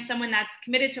 I am someone that's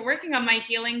committed to working on my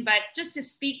healing, but just to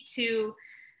speak to,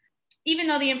 even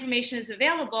though the information is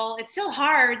available, it's still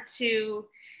hard to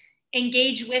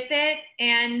engage with it.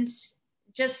 And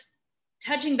just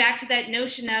touching back to that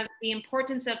notion of the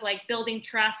importance of like building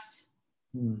trust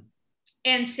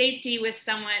and safety with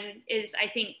someone is, I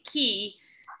think, key.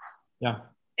 Yeah.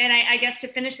 And I guess to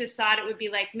finish this thought, it would be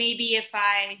like, maybe if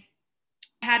I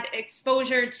had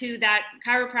exposure to that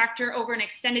chiropractor over an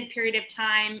extended period of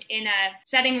time in a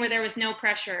setting where there was no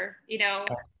pressure, you know,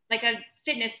 like a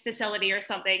fitness facility or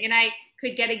something, and I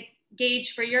could get a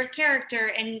gauge for your character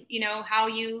and, you know, how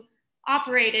you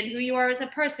operate and who you are as a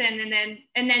person. And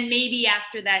then maybe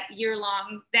after that year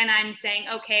long, then I'm saying,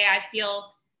 okay, I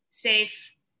feel safe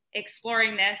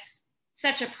exploring this,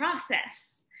 such a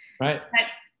process. Right. But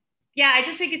yeah, I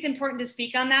just think it's important to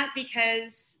speak on that,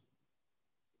 because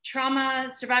trauma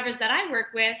survivors that I work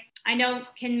with, I know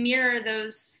can mirror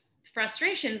those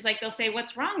frustrations. Like they'll say,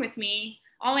 what's wrong with me?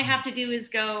 All I have to do is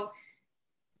go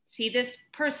see this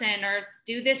person or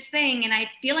do this thing, and I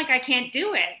feel like I can't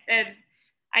do it. And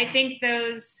I think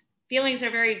those feelings are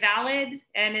very valid,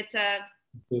 and it's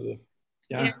Absolutely.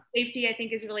 Yeah. You know, safety I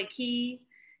think is really key.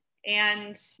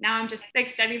 And now I'm just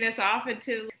extending this off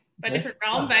into a different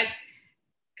realm, but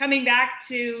coming back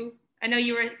to, I know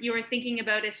you were thinking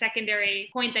about a secondary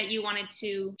point that you wanted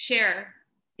to share.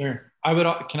 Sure.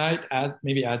 Can I add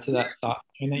to that thought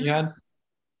chain that you had?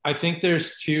 I think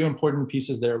there's two important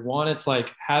pieces there. One, it's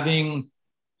like having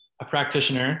a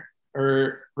practitioner,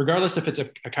 or regardless if it's a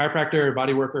chiropractor or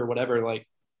body worker or whatever, like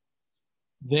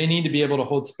they need to be able to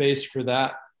hold space for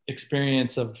that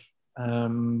experience of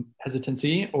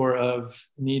hesitancy or of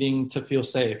needing to feel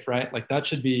safe, right? Like that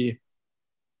should be,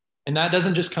 and that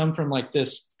doesn't just come from like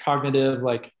this cognitive,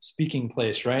 like speaking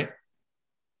place, right?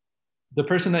 The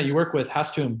person that you work with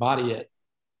has to embody it,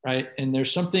 right? And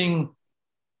there's something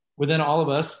within all of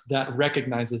us that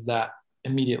recognizes that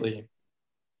immediately,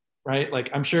 right? Like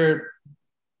I'm sure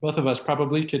both of us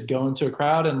probably could go into a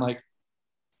crowd and like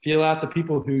feel out the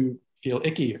people who feel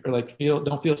icky or like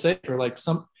don't feel safe or like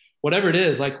whatever it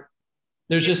is. Like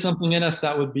there's just something in us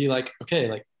that would be like, okay,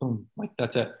 like boom, like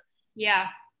that's it. Yeah.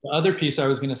 The other piece I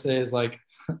was going to say is like,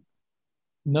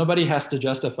 nobody has to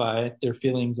justify their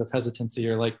feelings of hesitancy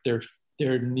or like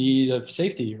their need of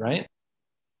safety, right?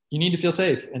 You need to feel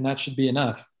safe, and that should be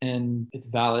enough, and it's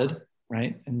valid,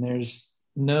 right? And there's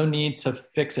no need to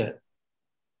fix it,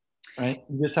 right?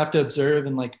 You just have to observe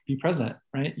and like be present,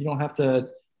 right? You don't have to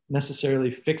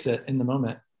necessarily fix it in the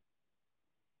moment.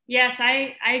 Yes,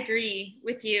 I agree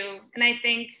with you. And I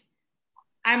think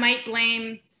I might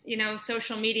blame, you know,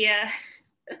 social media,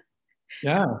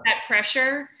 that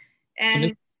pressure.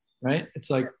 And right, it's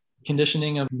like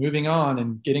conditioning of moving on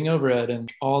and getting over it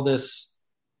and all this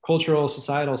cultural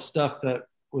societal stuff that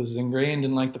was ingrained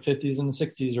in like the 50s and the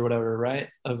 60s or whatever, right?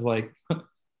 Of like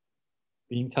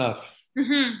being tough,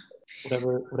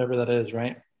 whatever that is,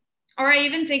 right? Or I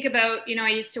even think about, you know, I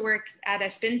used to work at a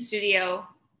spin studio,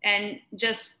 and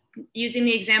just using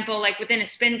the example, like within a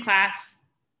spin class,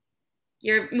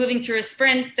 you're moving through a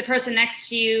sprint, the person next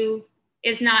to you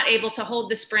is not able to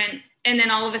hold the sprint. And then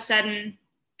all of a sudden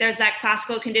there's that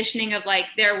classical conditioning of like,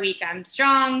 they're weak, I'm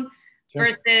strong,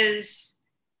 versus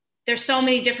there's so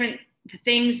many different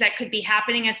things that could be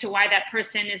happening as to why that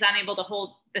person is unable to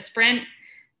hold the sprint,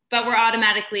 but we're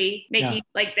automatically making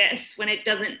like this when it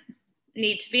doesn't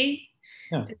need to be.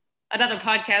 Another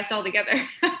podcast altogether.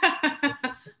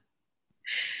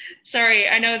 Sorry,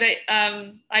 I know that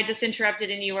I just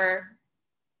interrupted and you were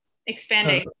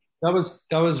expanding. That was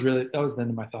the end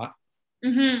of my thought.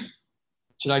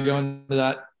 Should I go into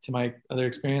that to my other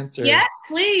experience? Or? Yes,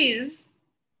 please.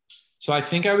 So I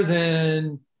think I was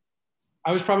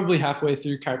probably halfway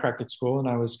through chiropractic school, and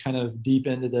I was kind of deep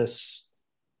into this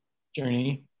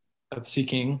journey of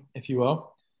seeking, if you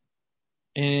will.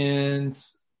 And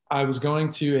I was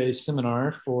going to a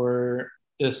seminar for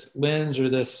this lens or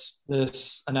this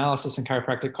analysis in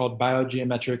chiropractic called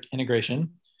biogeometric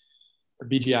integration, or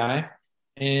BGI.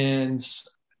 And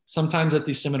sometimes at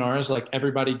these seminars, like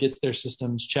everybody gets their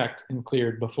systems checked and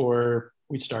cleared before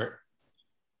we start.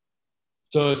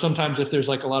 So sometimes if there's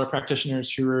like a lot of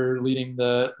practitioners who are leading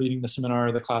the seminar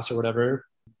or the class or whatever,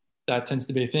 that tends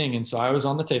to be a thing. And so I was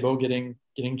on the table getting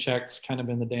checked, kind of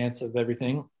in the dance of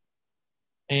everything.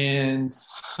 And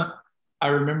I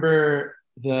remember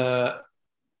the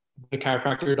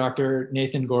chiropractor, Dr.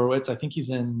 Nathan Gorwitz. I think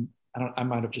I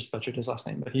might have just butchered his last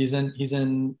name, but he's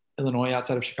in Illinois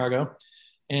outside of Chicago.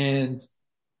 And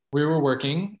we were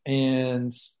working,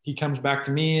 and he comes back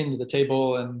to me and to the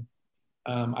table, and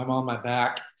I'm on my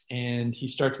back, and he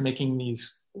starts making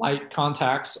these light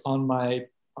contacts on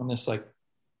this like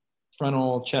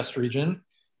frontal chest region.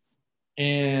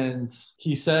 And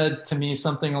he said to me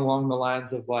something along the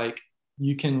lines of like,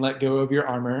 you can let go of your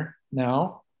armor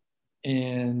now.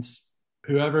 And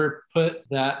whoever put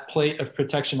that plate of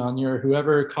protection on you, or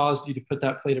whoever caused you to put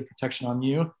that plate of protection on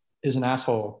you, is an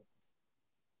asshole.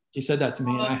 He said that to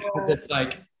me. And I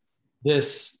had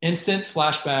this instant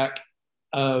flashback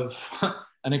of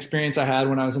an experience I had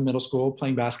when I was in middle school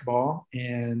playing basketball,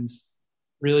 and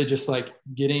really just like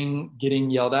getting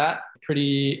yelled at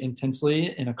pretty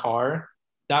intensely in a car.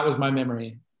 That was my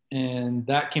memory. And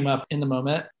that came up in the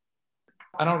moment.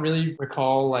 I don't really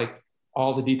recall like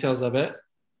all the details of it,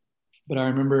 but I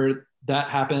remember that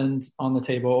happened on the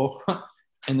table.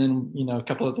 And then, a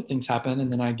couple other things happened.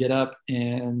 And then I get up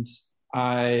and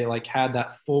I like had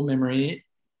that full memory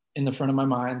in the front of my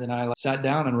mind. And I like, sat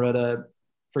down and wrote a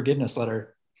forgiveness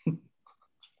letter.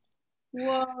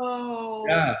 Whoa.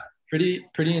 Yeah, pretty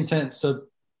intense. So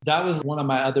that was one of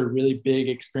my other really big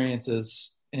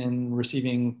experiences in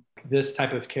receiving this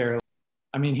type of care.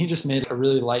 I mean, he just made a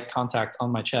really light contact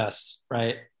on my chest,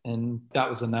 right? And that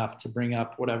was enough to bring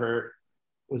up whatever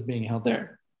was being held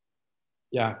there.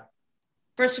 Yeah.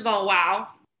 First of all, wow.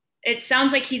 It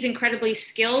sounds like he's incredibly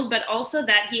skilled, but also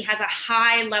that he has a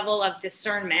high level of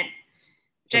discernment,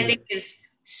 which I think is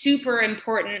super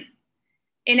important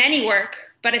in any work,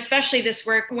 but especially this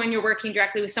work when you're working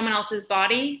directly with someone else's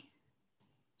body.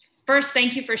 First,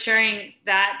 thank you for sharing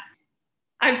that.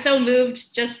 I'm so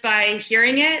moved just by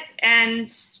hearing it.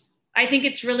 And I think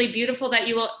it's really beautiful that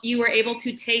you were able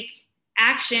to take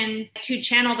action to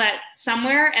channel that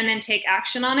somewhere and then take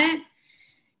action on it.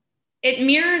 It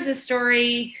mirrors a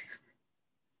story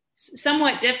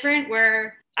somewhat different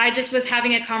where I just was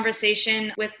having a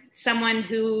conversation with someone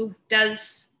who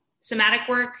does somatic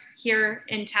work here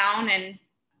in town. And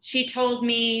she told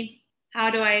me, how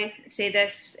do I say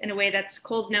this in a way that's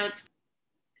Cole's Notes?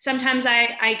 Sometimes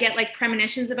I get like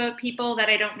premonitions about people that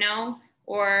I don't know,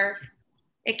 or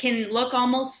it can look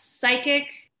almost psychic,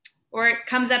 or it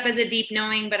comes up as a deep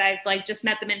knowing, but I've like just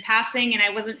met them in passing and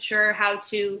I wasn't sure how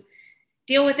to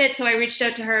deal with it. So I reached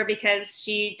out to her because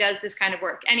she does this kind of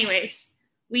work. Anyways,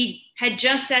 we had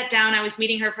just sat down. I was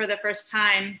meeting her for the first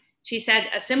time. She said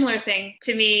a similar thing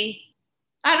to me.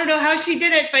 I don't know how she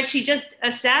did it, but she just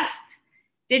assessed,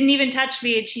 didn't even touch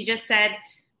me. And she just said,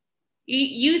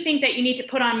 you think that you need to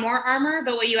put on more armor,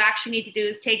 but what you actually need to do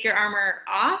is take your armor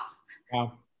off.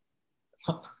 Wow.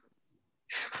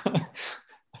 And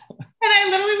I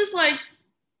literally was like,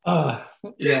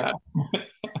 yeah.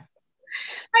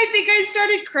 I think I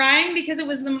started crying because it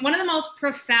was one of the most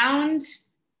profound,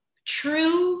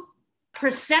 true,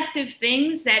 perceptive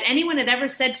things that anyone had ever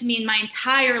said to me in my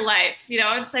entire life.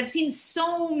 I've seen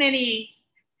so many.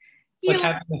 Like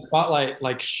having the spotlight,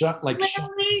 like shut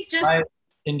just right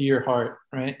into your heart,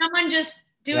 right? Someone just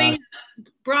doing a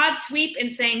broad sweep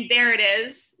and saying, there it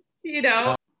is,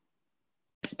 Yeah.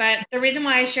 But the reason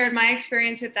why I shared my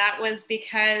experience with that was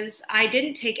because I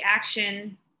didn't take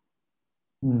action.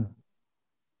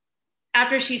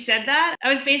 After she said that, I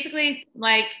was basically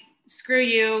like, screw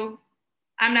you.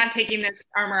 I'm not taking this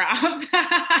armor off.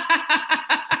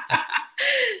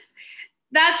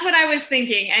 That's what I was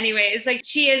thinking anyway. It's like,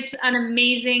 she is an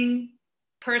amazing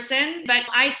person, but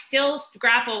I still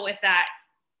grapple with that.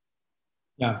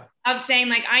 Yeah. Of saying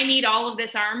like, I need all of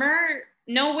this armor.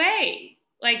 No way.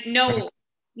 Like, no.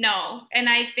 And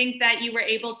I think that you were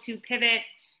able to pivot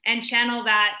and channel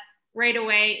that right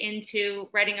away into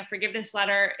writing a forgiveness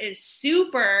letter is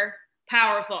super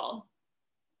powerful.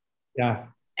 Yeah.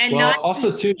 And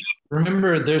also too,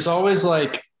 remember there's always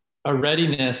like a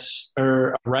readiness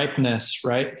or a ripeness,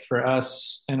 right? For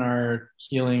us in our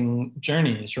healing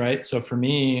journeys, right? So for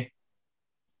me,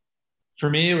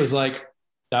 it was like,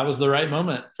 that was the right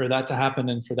moment for that to happen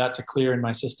and for that to clear in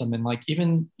my system. And like,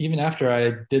 even after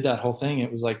I did that whole thing,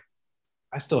 it was like,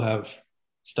 I still have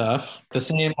stuff. The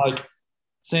same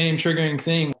triggering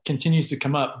thing continues to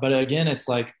come up. But again, it's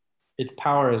like, its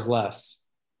power is less.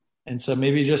 And so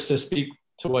maybe just to speak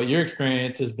to what your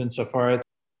experience has been so far,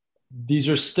 these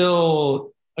are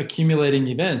still accumulating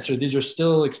events, or these are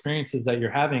still experiences that you're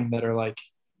having that are like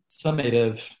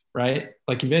summative, right?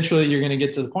 Like eventually you're going to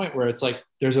get to the point where it's like,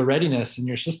 there's a readiness in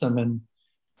your system and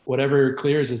whatever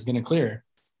clears is going to clear,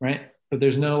 right? But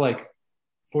there's no like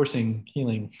forcing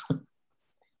healing.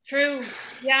 True.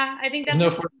 Yeah. I think that's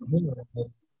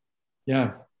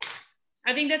yeah.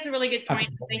 I think that's a really good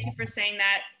point. Thank you for saying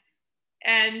that.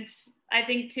 And I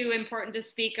think too important to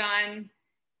speak on,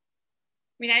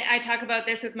 mean, I talk about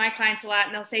this with my clients a lot,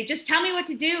 and they'll say, just tell me what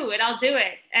to do and I'll do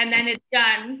it. And then it's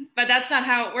done. But that's not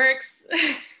how it works.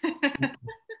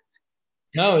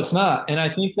 No, it's not. And I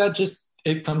think that just,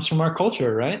 it comes from our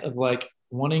culture, right? Of like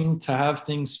wanting to have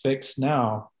things fixed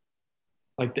now.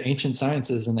 Like the ancient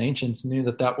sciences and the ancients knew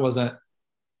that that wasn't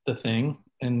the thing.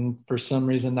 And for some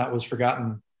reason that was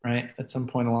forgotten, right? At some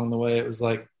point along the way, it was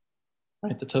like,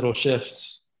 right, the total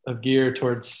shift of gear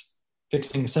towards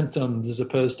fixing symptoms as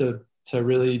opposed to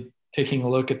really taking a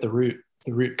look at the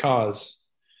root cause.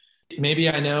 Maybe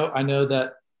I know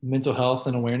that mental health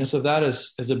and awareness of that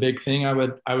is a big thing.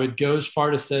 I would go as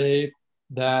far to say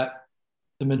that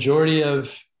the majority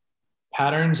of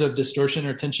patterns of distortion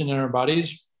or tension in our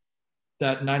bodies,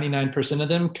 that 99% of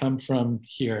them come from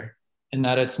here, and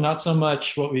that it's not so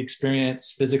much what we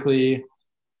experience physically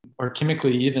or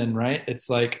chemically even, right? It's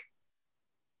like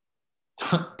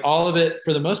all of it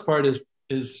for the most part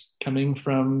is coming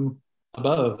from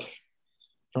above,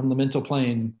 from the mental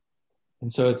plane.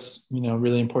 And so it's,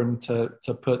 really important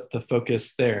to put the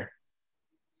focus there.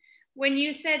 When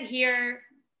you said here,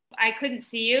 I couldn't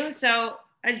see you. So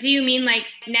do you mean like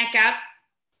neck up?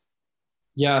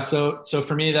 Yeah. So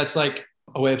for me, that's like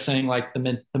a way of saying like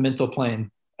the mental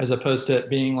plane, as opposed to it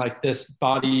being like this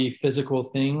body physical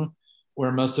thing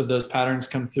where most of those patterns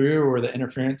come through or the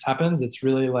interference happens. It's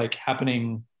really like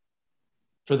happening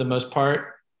for the most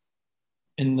part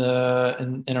in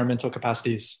our mental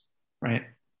capacities, right?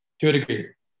 To a degree,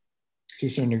 to a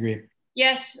certain degree.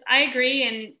 Yes, I agree.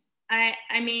 And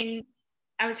I mean,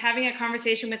 I was having a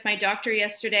conversation with my doctor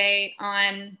yesterday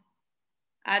on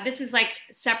this is like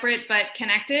separate but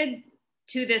connected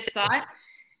to this thought,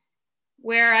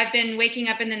 where I've been waking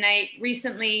up in the night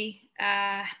recently,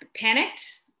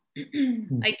 panicked,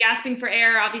 like gasping for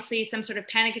air, obviously some sort of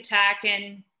panic attack.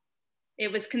 And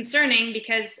it was concerning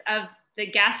because of the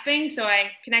gasping. So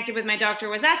I connected with my doctor,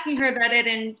 was asking her about it.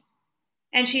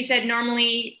 And she said,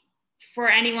 normally for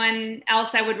anyone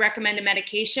else, I would recommend a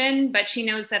medication, but she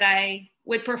knows that I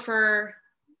would prefer,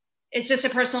 it's just a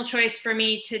personal choice for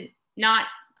me to not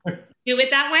do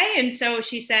it that way. And so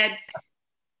she said,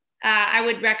 I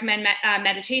would recommend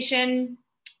meditation.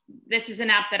 This is an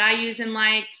app that I use and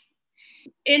like.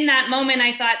 In that moment,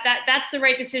 I thought that that's the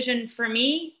right decision for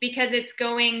me because it's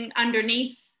going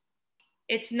underneath.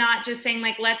 It's not just saying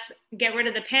like, let's get rid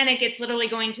of the panic. It's literally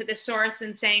going to the source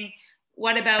and saying,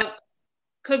 what about,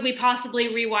 could we possibly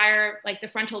rewire like the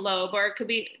frontal lobe, or could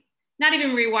we not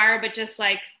even rewire, but just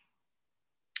like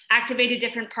activate a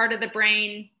different part of the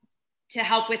brain to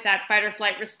help with that fight or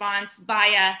flight response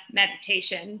via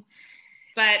meditation.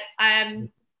 But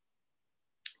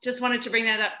just wanted to bring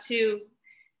that up too.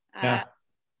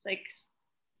 It's like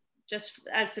just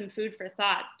as some food for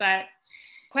thought. But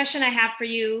question I have for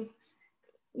you,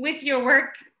 with your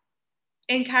work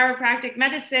in chiropractic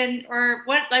medicine, or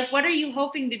what are you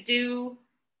hoping to do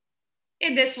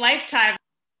in this lifetime?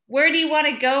 Where do you want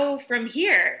to go from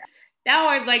here? Now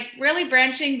I'm like really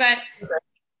branching, but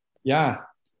yeah,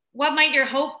 what might your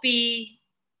hope be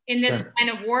in this Sure. kind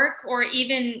of work, or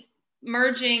even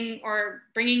merging or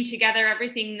bringing together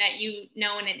everything that you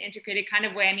know in an integrated kind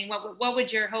of way? I mean, what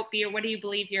would your hope be, or what do you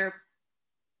believe your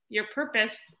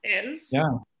purpose is?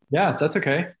 Yeah, that's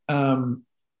okay.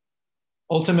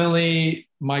 Ultimately,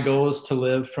 my goal is to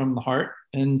live from the heart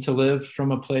and to live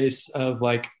from a place of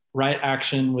like right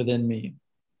action within me.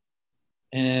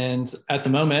 And at the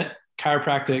moment,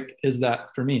 chiropractic is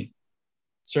that for me.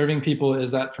 Serving people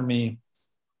is that for me.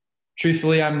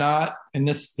 Truthfully, I'm not, and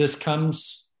this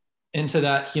comes into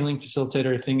that healing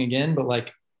facilitator thing again, but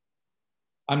like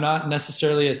I'm not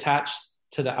necessarily attached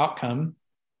to the outcome,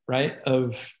 right?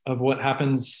 Of what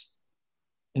happens.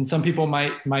 And some people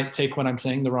might take what I'm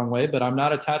saying the wrong way, but I'm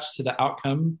not attached to the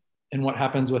outcome and what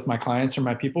happens with my clients or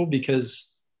my people,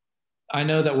 because I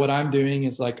know that what I'm doing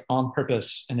is like on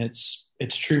purpose and it's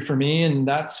true for me, and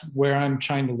that's where I'm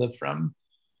trying to live from.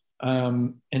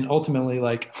 And ultimately,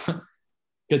 like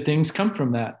good things come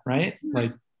from that, right?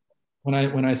 Like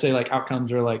when I say like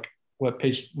outcomes or like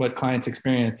what clients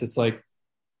experience, it's like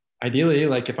ideally,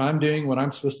 like if I'm doing what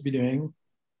I'm supposed to be doing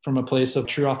from a place of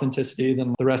true authenticity,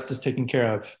 then the rest is taken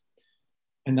care of.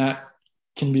 And that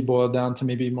can be boiled down to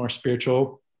maybe more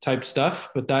spiritual type stuff,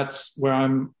 but that's where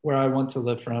I want to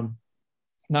live from.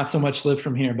 Not so much live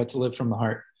from here, but to live from the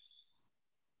heart.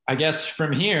 I guess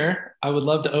from here, I would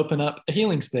love to open up a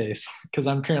healing space because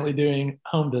I'm currently doing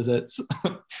home visits,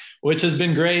 which has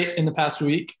been great in the past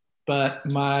week. But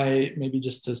maybe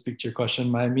just to speak to your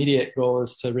question, my immediate goal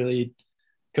is to really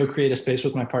co-create a space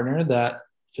with my partner that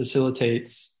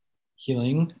facilitates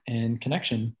healing and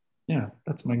connection. Yeah,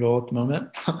 that's my goal at the moment.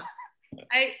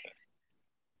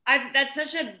 That's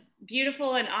such a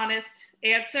beautiful and honest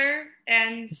answer.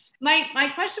 And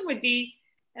my question would be,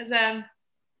 as a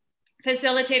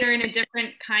facilitator in a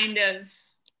different kind of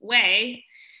way,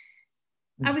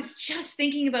 I was just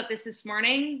thinking about this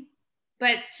morning,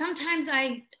 but sometimes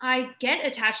I get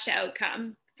attached to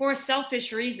outcome for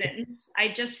selfish reasons. I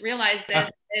just realized this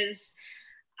is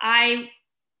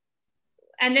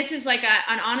and this is like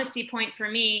an honesty point for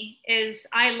me, is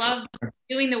I love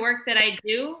doing the work that I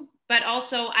do, but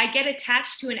also I get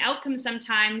attached to an outcome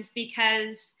sometimes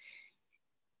because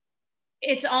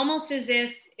it's almost as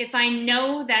if I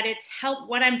know that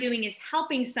what I'm doing is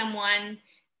helping someone,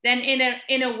 then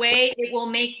in a way it will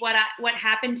make what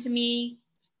happened to me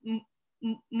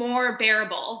more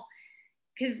bearable,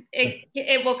 because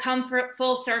it will come for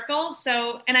full circle.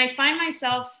 So, and I find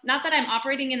myself, not that I'm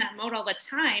operating in that mode all the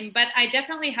time, but I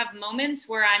definitely have moments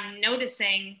where I'm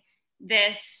noticing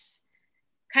this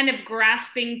kind of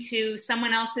grasping to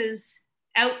someone else's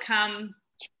outcome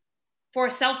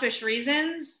for selfish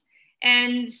reasons.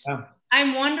 And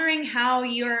I'm wondering how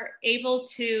you're able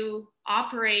to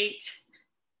operate.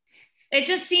 It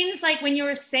just seems like when you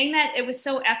were saying that, it was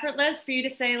so effortless for you to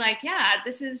say, like, yeah,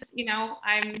 this is,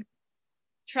 I'm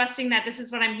trusting that this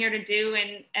is what I'm here to do.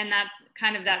 And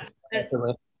that's it.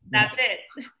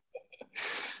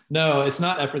 No, it's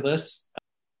not effortless.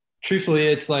 Truthfully,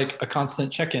 it's like a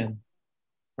constant check-in,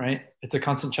 right? It's a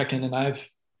constant check-in. And I've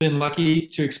been lucky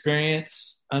to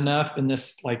experience enough in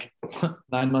this like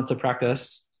 9 months of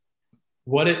practice,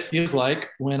 what it feels like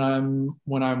when I'm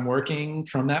working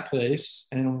from that place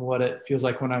and what it feels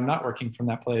like when I'm not working from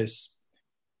that place.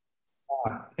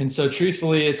 And so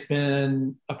truthfully, it's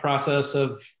been a process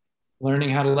of learning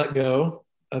how to let go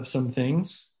of some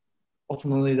things.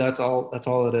 Ultimately, that's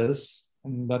all it is.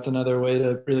 And that's another way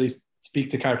to really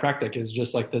speak to chiropractic, is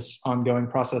just like this ongoing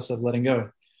process of letting go.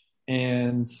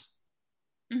 And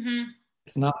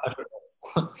it's not effortless.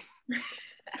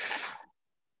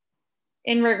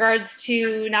 In regards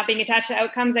to not being attached to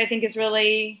outcomes, I think is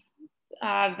really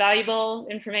valuable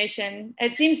information.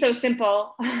 It seems so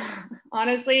simple,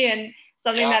 honestly, and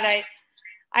something that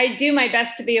I do my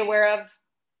best to be aware of,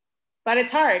 but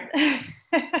it's hard.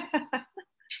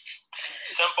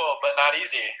 Simple, but not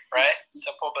easy, right?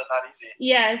 Simple, but not easy.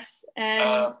 Yes.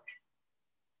 And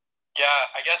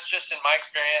I guess just in my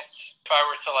experience, if I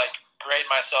were to like grade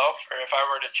myself, or if I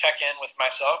were to check in with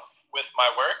myself with my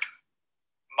work,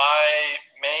 my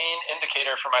main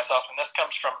indicator for myself, and this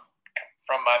comes from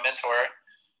my mentor,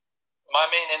 my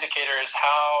main indicator is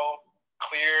how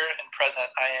clear and present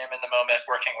I am in the moment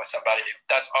working with somebody.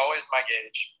 That's always my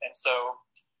gauge. And so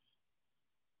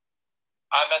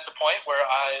I'm at the point where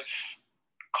I've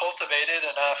cultivated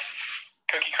enough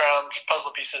cookie crumbs,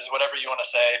 puzzle pieces, whatever you want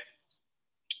to say,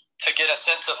 to get a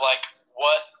sense of like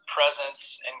what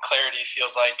presence and clarity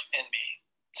feels like in me.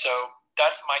 So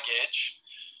that's my gauge.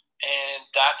 And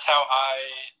that's how I,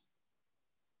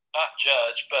 not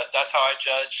judge, but that's how I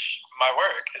judge my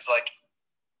work, is like,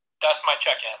 that's my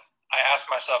check-in. I ask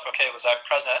myself, okay, was I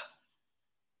present?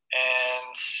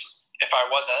 And if I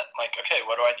wasn't, like, okay,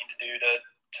 what do I need to do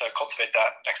to cultivate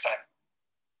that next time?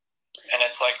 And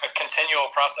it's like a continual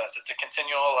process. It's a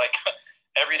continual, like,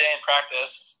 every day in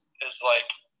practice is like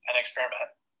an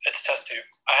experiment. It's a test tube.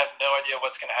 I have no idea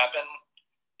what's going to happen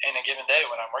in a given day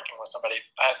when I'm working with somebody.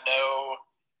 I have no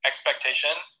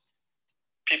expectation.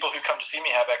 People who come to see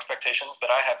me have expectations, but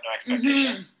I have no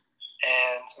expectation.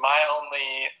 And my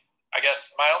only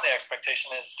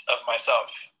expectation is of myself,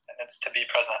 and it's to be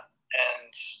present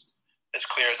and as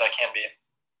clear as I can be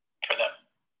for them.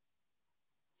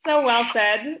 So well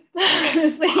said.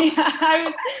 Honestly,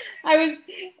 I was,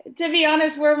 to be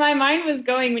honest, where my mind was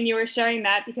going when you were sharing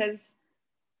that, because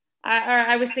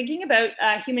I was thinking about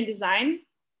human design.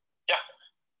 Yeah.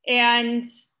 And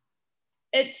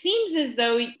it seems as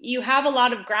though you have a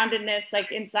lot of groundedness,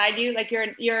 like inside you, like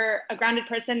you're a grounded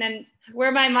person. And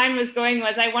where my mind was going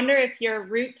was, I wonder if your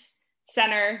root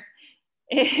center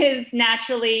is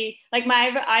naturally, like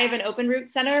I have an open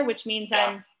root center, which means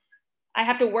I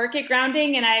have to work at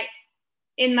grounding. And I,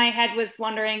 in my head, was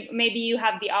wondering, maybe you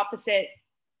have the opposite.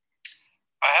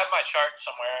 I have my chart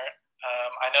somewhere.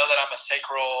 I know that I'm a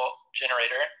sacral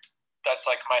generator. That's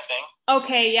like my thing.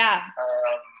 Okay, yeah.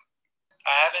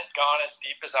 I haven't gone as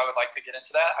deep as I would like to get into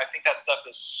that. I think that stuff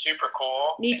is super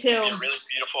cool. Me too. It can be a really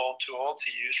beautiful tool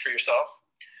to use for yourself.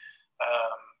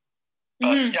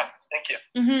 But yeah, thank you.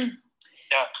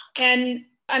 Yeah. And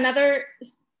another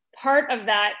part of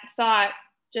that thought,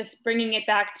 just bringing it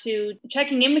back to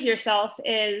checking in with yourself,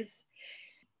 is,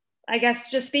 I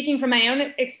guess, just speaking from my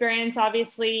own experience,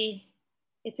 obviously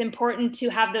it's important to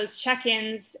have those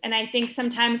check-ins. And I think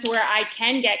sometimes where I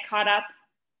can get caught up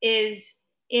is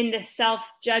in the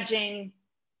self-judging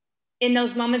in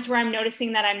those moments where I'm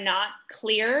noticing that I'm not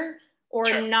clear or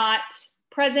Sure. not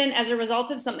present as a result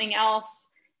of something else,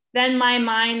 then my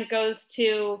mind goes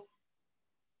to,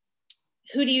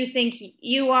 who do you think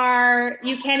you are?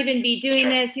 You can't even be doing Sure.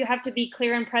 this. You have to be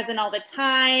clear and present all the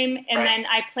time. And Right. then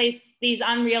I place these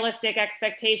unrealistic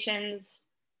expectations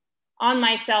on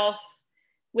myself,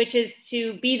 which is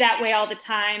to be that way all the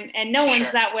time. And no one's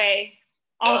Sure. that way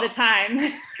all No. the time.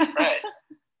 Right.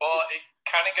 Well, it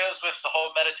kind of goes with the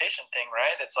whole meditation thing,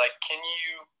 right? It's like, can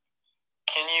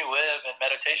you live in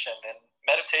meditation? And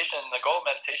meditation, the goal of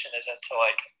meditation isn't to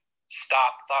like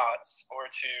stop thoughts or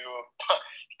to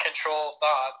control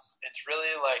thoughts. It's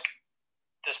really like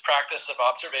this practice of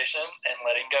observation and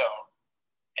letting go.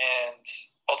 And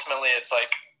ultimately it's like,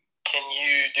 can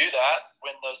you do that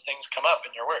when those things come up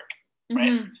in your work, right?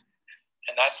 Mm-hmm.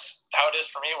 And that's how it is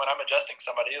for me when I'm adjusting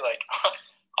somebody. Like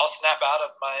I'll snap out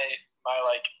of my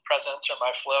like presence or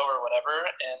my flow or whatever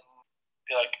and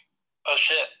be like, oh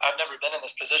shit, I've never been in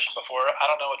this position before. I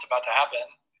don't know what's about to happen.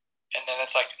 And then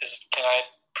it's like, can I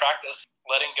practice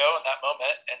letting go in that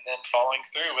moment and then following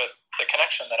through with the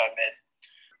connection that I've made?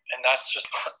 And that's just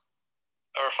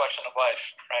a reflection of life,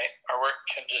 right? Our work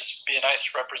can just be a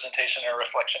nice representation or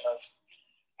reflection of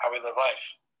how we live life.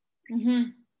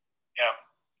 Mm-hmm. Yeah.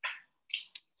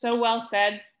 So well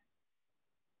said.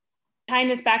 Tying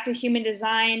this back to human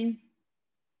design,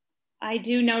 I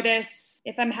do notice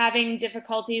if I'm having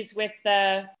difficulties with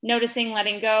the noticing,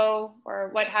 letting go, or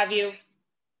what have you,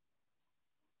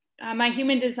 my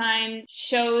human design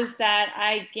shows that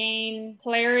I gain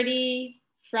clarity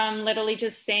from literally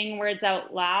just saying words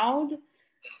out loud.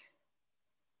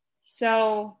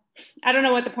 So I don't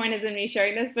know what the point is in me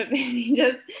sharing this, but maybe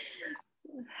just,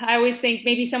 I always think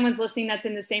maybe someone's listening that's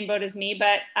in the same boat as me,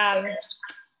 but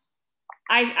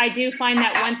I do find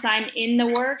that once I'm in the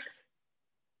work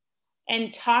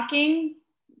and talking,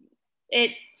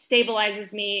 it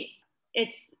stabilizes me.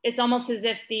 It's almost as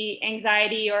if the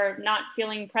anxiety or not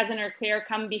feeling present or clear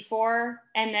come before,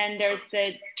 and then there's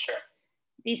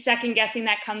the second guessing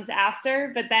that comes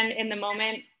after. But then in the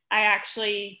moment, I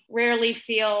actually rarely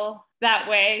feel that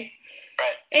way.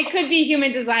 Right. It could be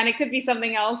human design, it could be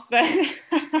something else, but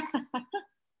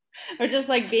or just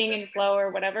like being in flow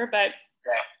or whatever. But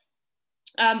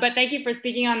but thank you for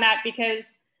speaking on that, because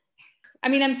I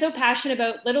mean, I'm so passionate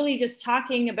about literally just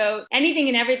talking about anything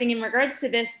and everything in regards to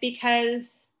this,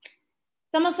 because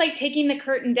it's almost like taking the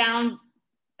curtain down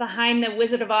behind the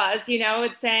Wizard of Oz, you know.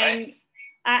 It's saying,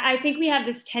 I think we have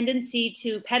this tendency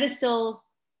to pedestal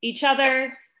each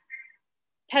other,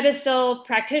 pedestal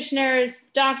practitioners,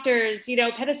 doctors, you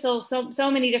know, pedestal so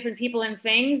many different people and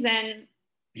things.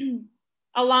 And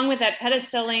along with that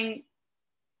pedestaling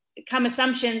come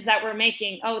assumptions that we're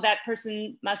making. Oh, that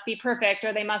person must be perfect,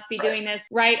 or they must be doing this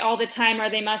right all the time, or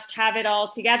they must have it all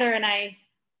together. And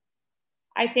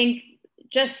I think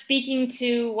just speaking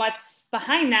to what's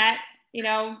behind that, you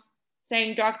know,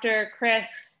 saying Dr. Chris,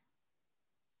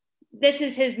 this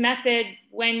is his method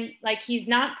when like he's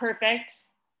not perfect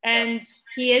and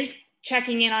he is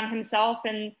checking in on himself,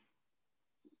 and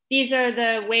these are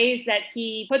the ways that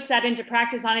he puts that into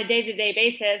practice on a day-to-day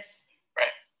basis.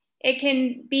 It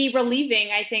can be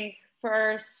relieving, I think,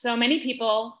 for so many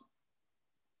people,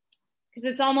 because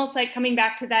it's almost like coming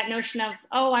back to that notion of,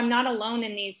 oh, I'm not alone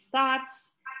in these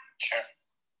thoughts. Sure.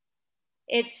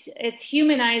 It's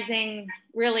humanizing,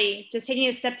 really, just taking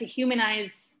a step to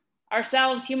humanize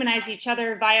ourselves, humanize each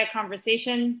other via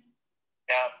conversation.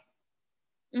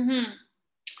 Yeah. Mm-hmm.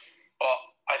 Well,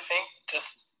 I think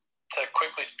just to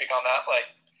quickly speak on that, like,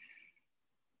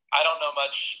 I don't know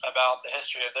much about the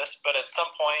history of this, but at some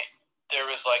point there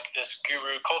was like this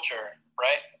guru culture,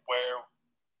 right? Where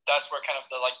that's where kind of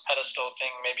the like pedestal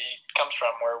thing maybe comes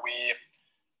from, where we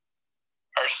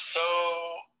are so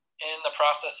in the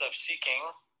process of seeking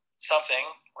something,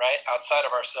 right, outside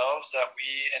of ourselves that we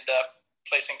end up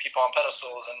placing people on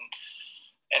pedestals. And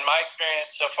in my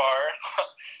experience so far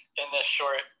in this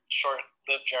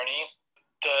short-lived journey,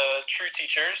 the true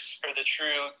teachers, or the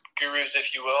true gurus,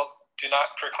 if you will, do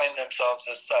not proclaim themselves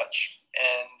as such,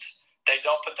 and they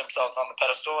don't put themselves on the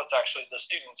pedestal. It's actually the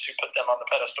students who put them on the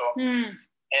pedestal.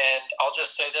 And I'll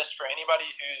just say this for anybody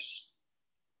who's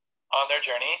on their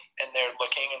journey and they're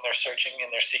looking and they're searching and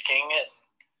they're seeking and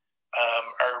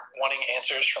are wanting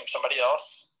answers from somebody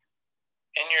else.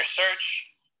 In your search,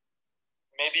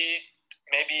 maybe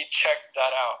check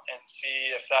that out and see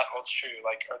if that holds true.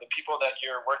 Like, are the people that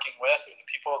you're working with, or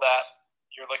the people that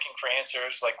you're looking for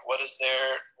answers, like what is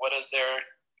their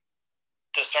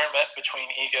discernment between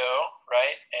ego,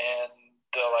 right, and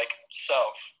the like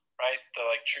self, right, the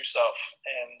like true self.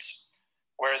 And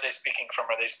where are they speaking from?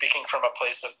 Are they speaking from a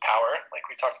place of power, like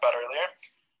we talked about earlier?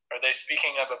 Are they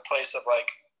speaking of a place of like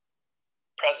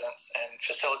presence and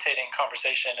facilitating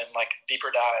conversation and like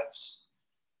deeper dives,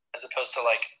 as opposed to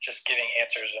like just giving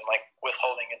answers and like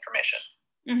withholding information?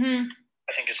 Mm-hmm.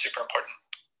 I think is super important.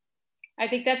 I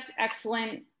think that's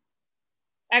excellent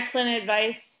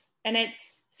advice. And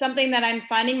it's something that I'm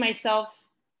finding myself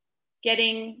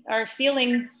getting or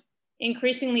feeling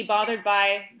increasingly bothered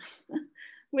by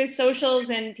with socials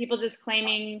and people just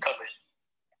claiming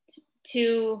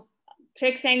to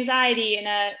fix anxiety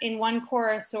in one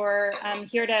course, or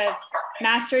here to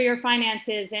master your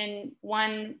finances in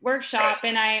one workshop.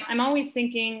 And I'm always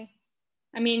thinking,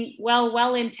 I mean,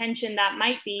 well-intentioned that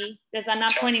might be, because I'm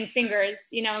not pointing fingers,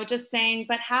 just saying,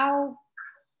 but how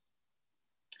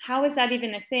is that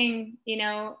even a thing,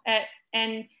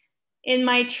 and in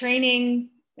my training,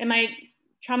 in my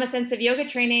trauma sensitive yoga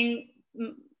training,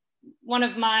 one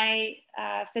of my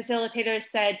facilitators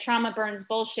said, trauma burns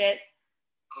bullshit.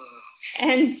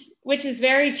 And which is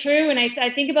very true. And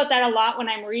I think about that a lot when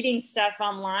I'm reading stuff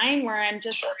online, where I'm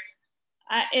just,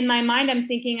 in my mind, I'm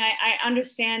thinking, I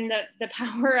understand the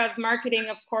power of marketing,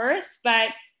 of course, but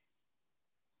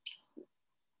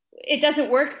it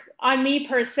doesn't work on me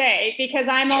per se, because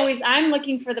I'm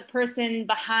looking for the person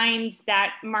behind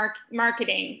that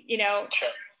marketing,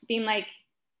 being like,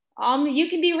 you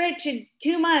can be rich in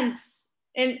 2 months.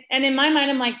 And in my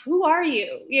mind, I'm like, who are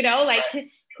you?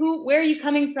 Where are you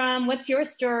coming from? What's your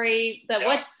story?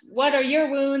 What are your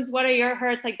wounds? What are your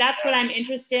hurts? Like, that's what I'm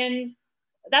interested in.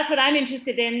 That's what I'm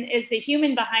interested in, is the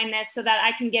human behind this, so that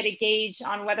I can get a gauge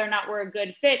on whether or not we're a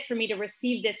good fit for me to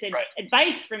receive this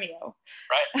advice from you.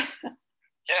 Right.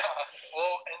 Yeah.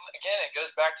 Well, and again, it goes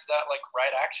back to that like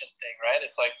right action thing, right?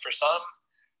 It's like for some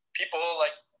people,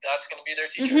 like that's going to be their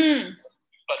teacher,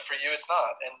 but for you, it's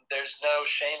not. And there's no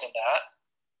shame in that.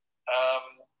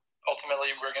 Ultimately,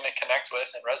 we're going to connect with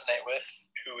and resonate with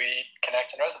who we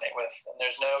connect and resonate with. And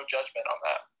there's no judgment on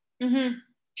that. Mm-hmm.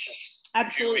 It's just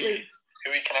absolutely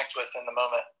who we connect with in the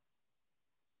moment.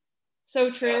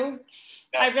 So true.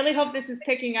 Yeah. I really hope this is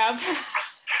picking up.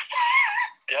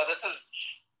 Yeah, this is.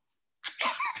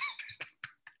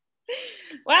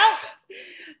 Well,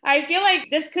 I feel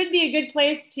like this could be a good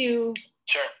place to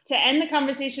end the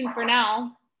conversation for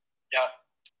now. Yeah.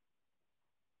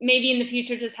 Maybe in the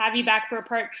future, just have you back for a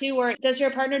part 2, or does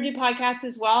your partner do podcasts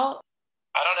as well?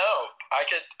 I don't know. I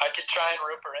could try and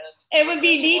rope her in. It would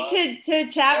be neat to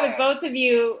chat with both of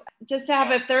you, just to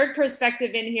have a third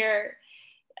perspective in here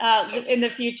in the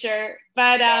future.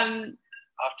 But I'll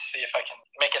have to see if I can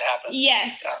make it happen.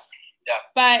 Yes. Yeah.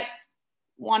 But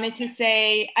wanted to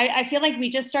say, I feel like we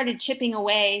just started chipping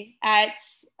away at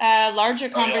a larger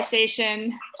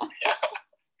conversation. Yeah.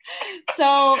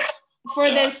 So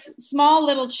for this small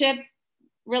little chip,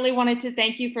 really wanted to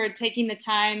thank you for taking the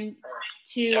time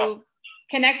to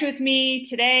connect with me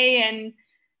today, and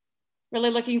really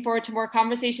looking forward to more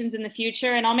conversations in the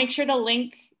future. And I'll make sure to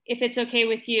link, if it's okay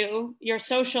with you, your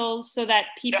socials, so that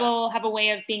people have a way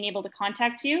of being able to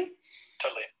contact you.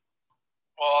 Totally.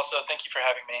 Well, also, thank you for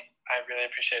having me. I really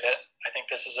appreciate it. I think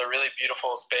this is a really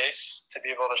beautiful space to be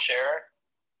able to share.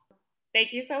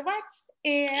 Thank you so much.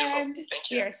 And Thank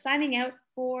you. We are signing out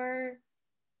for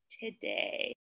today.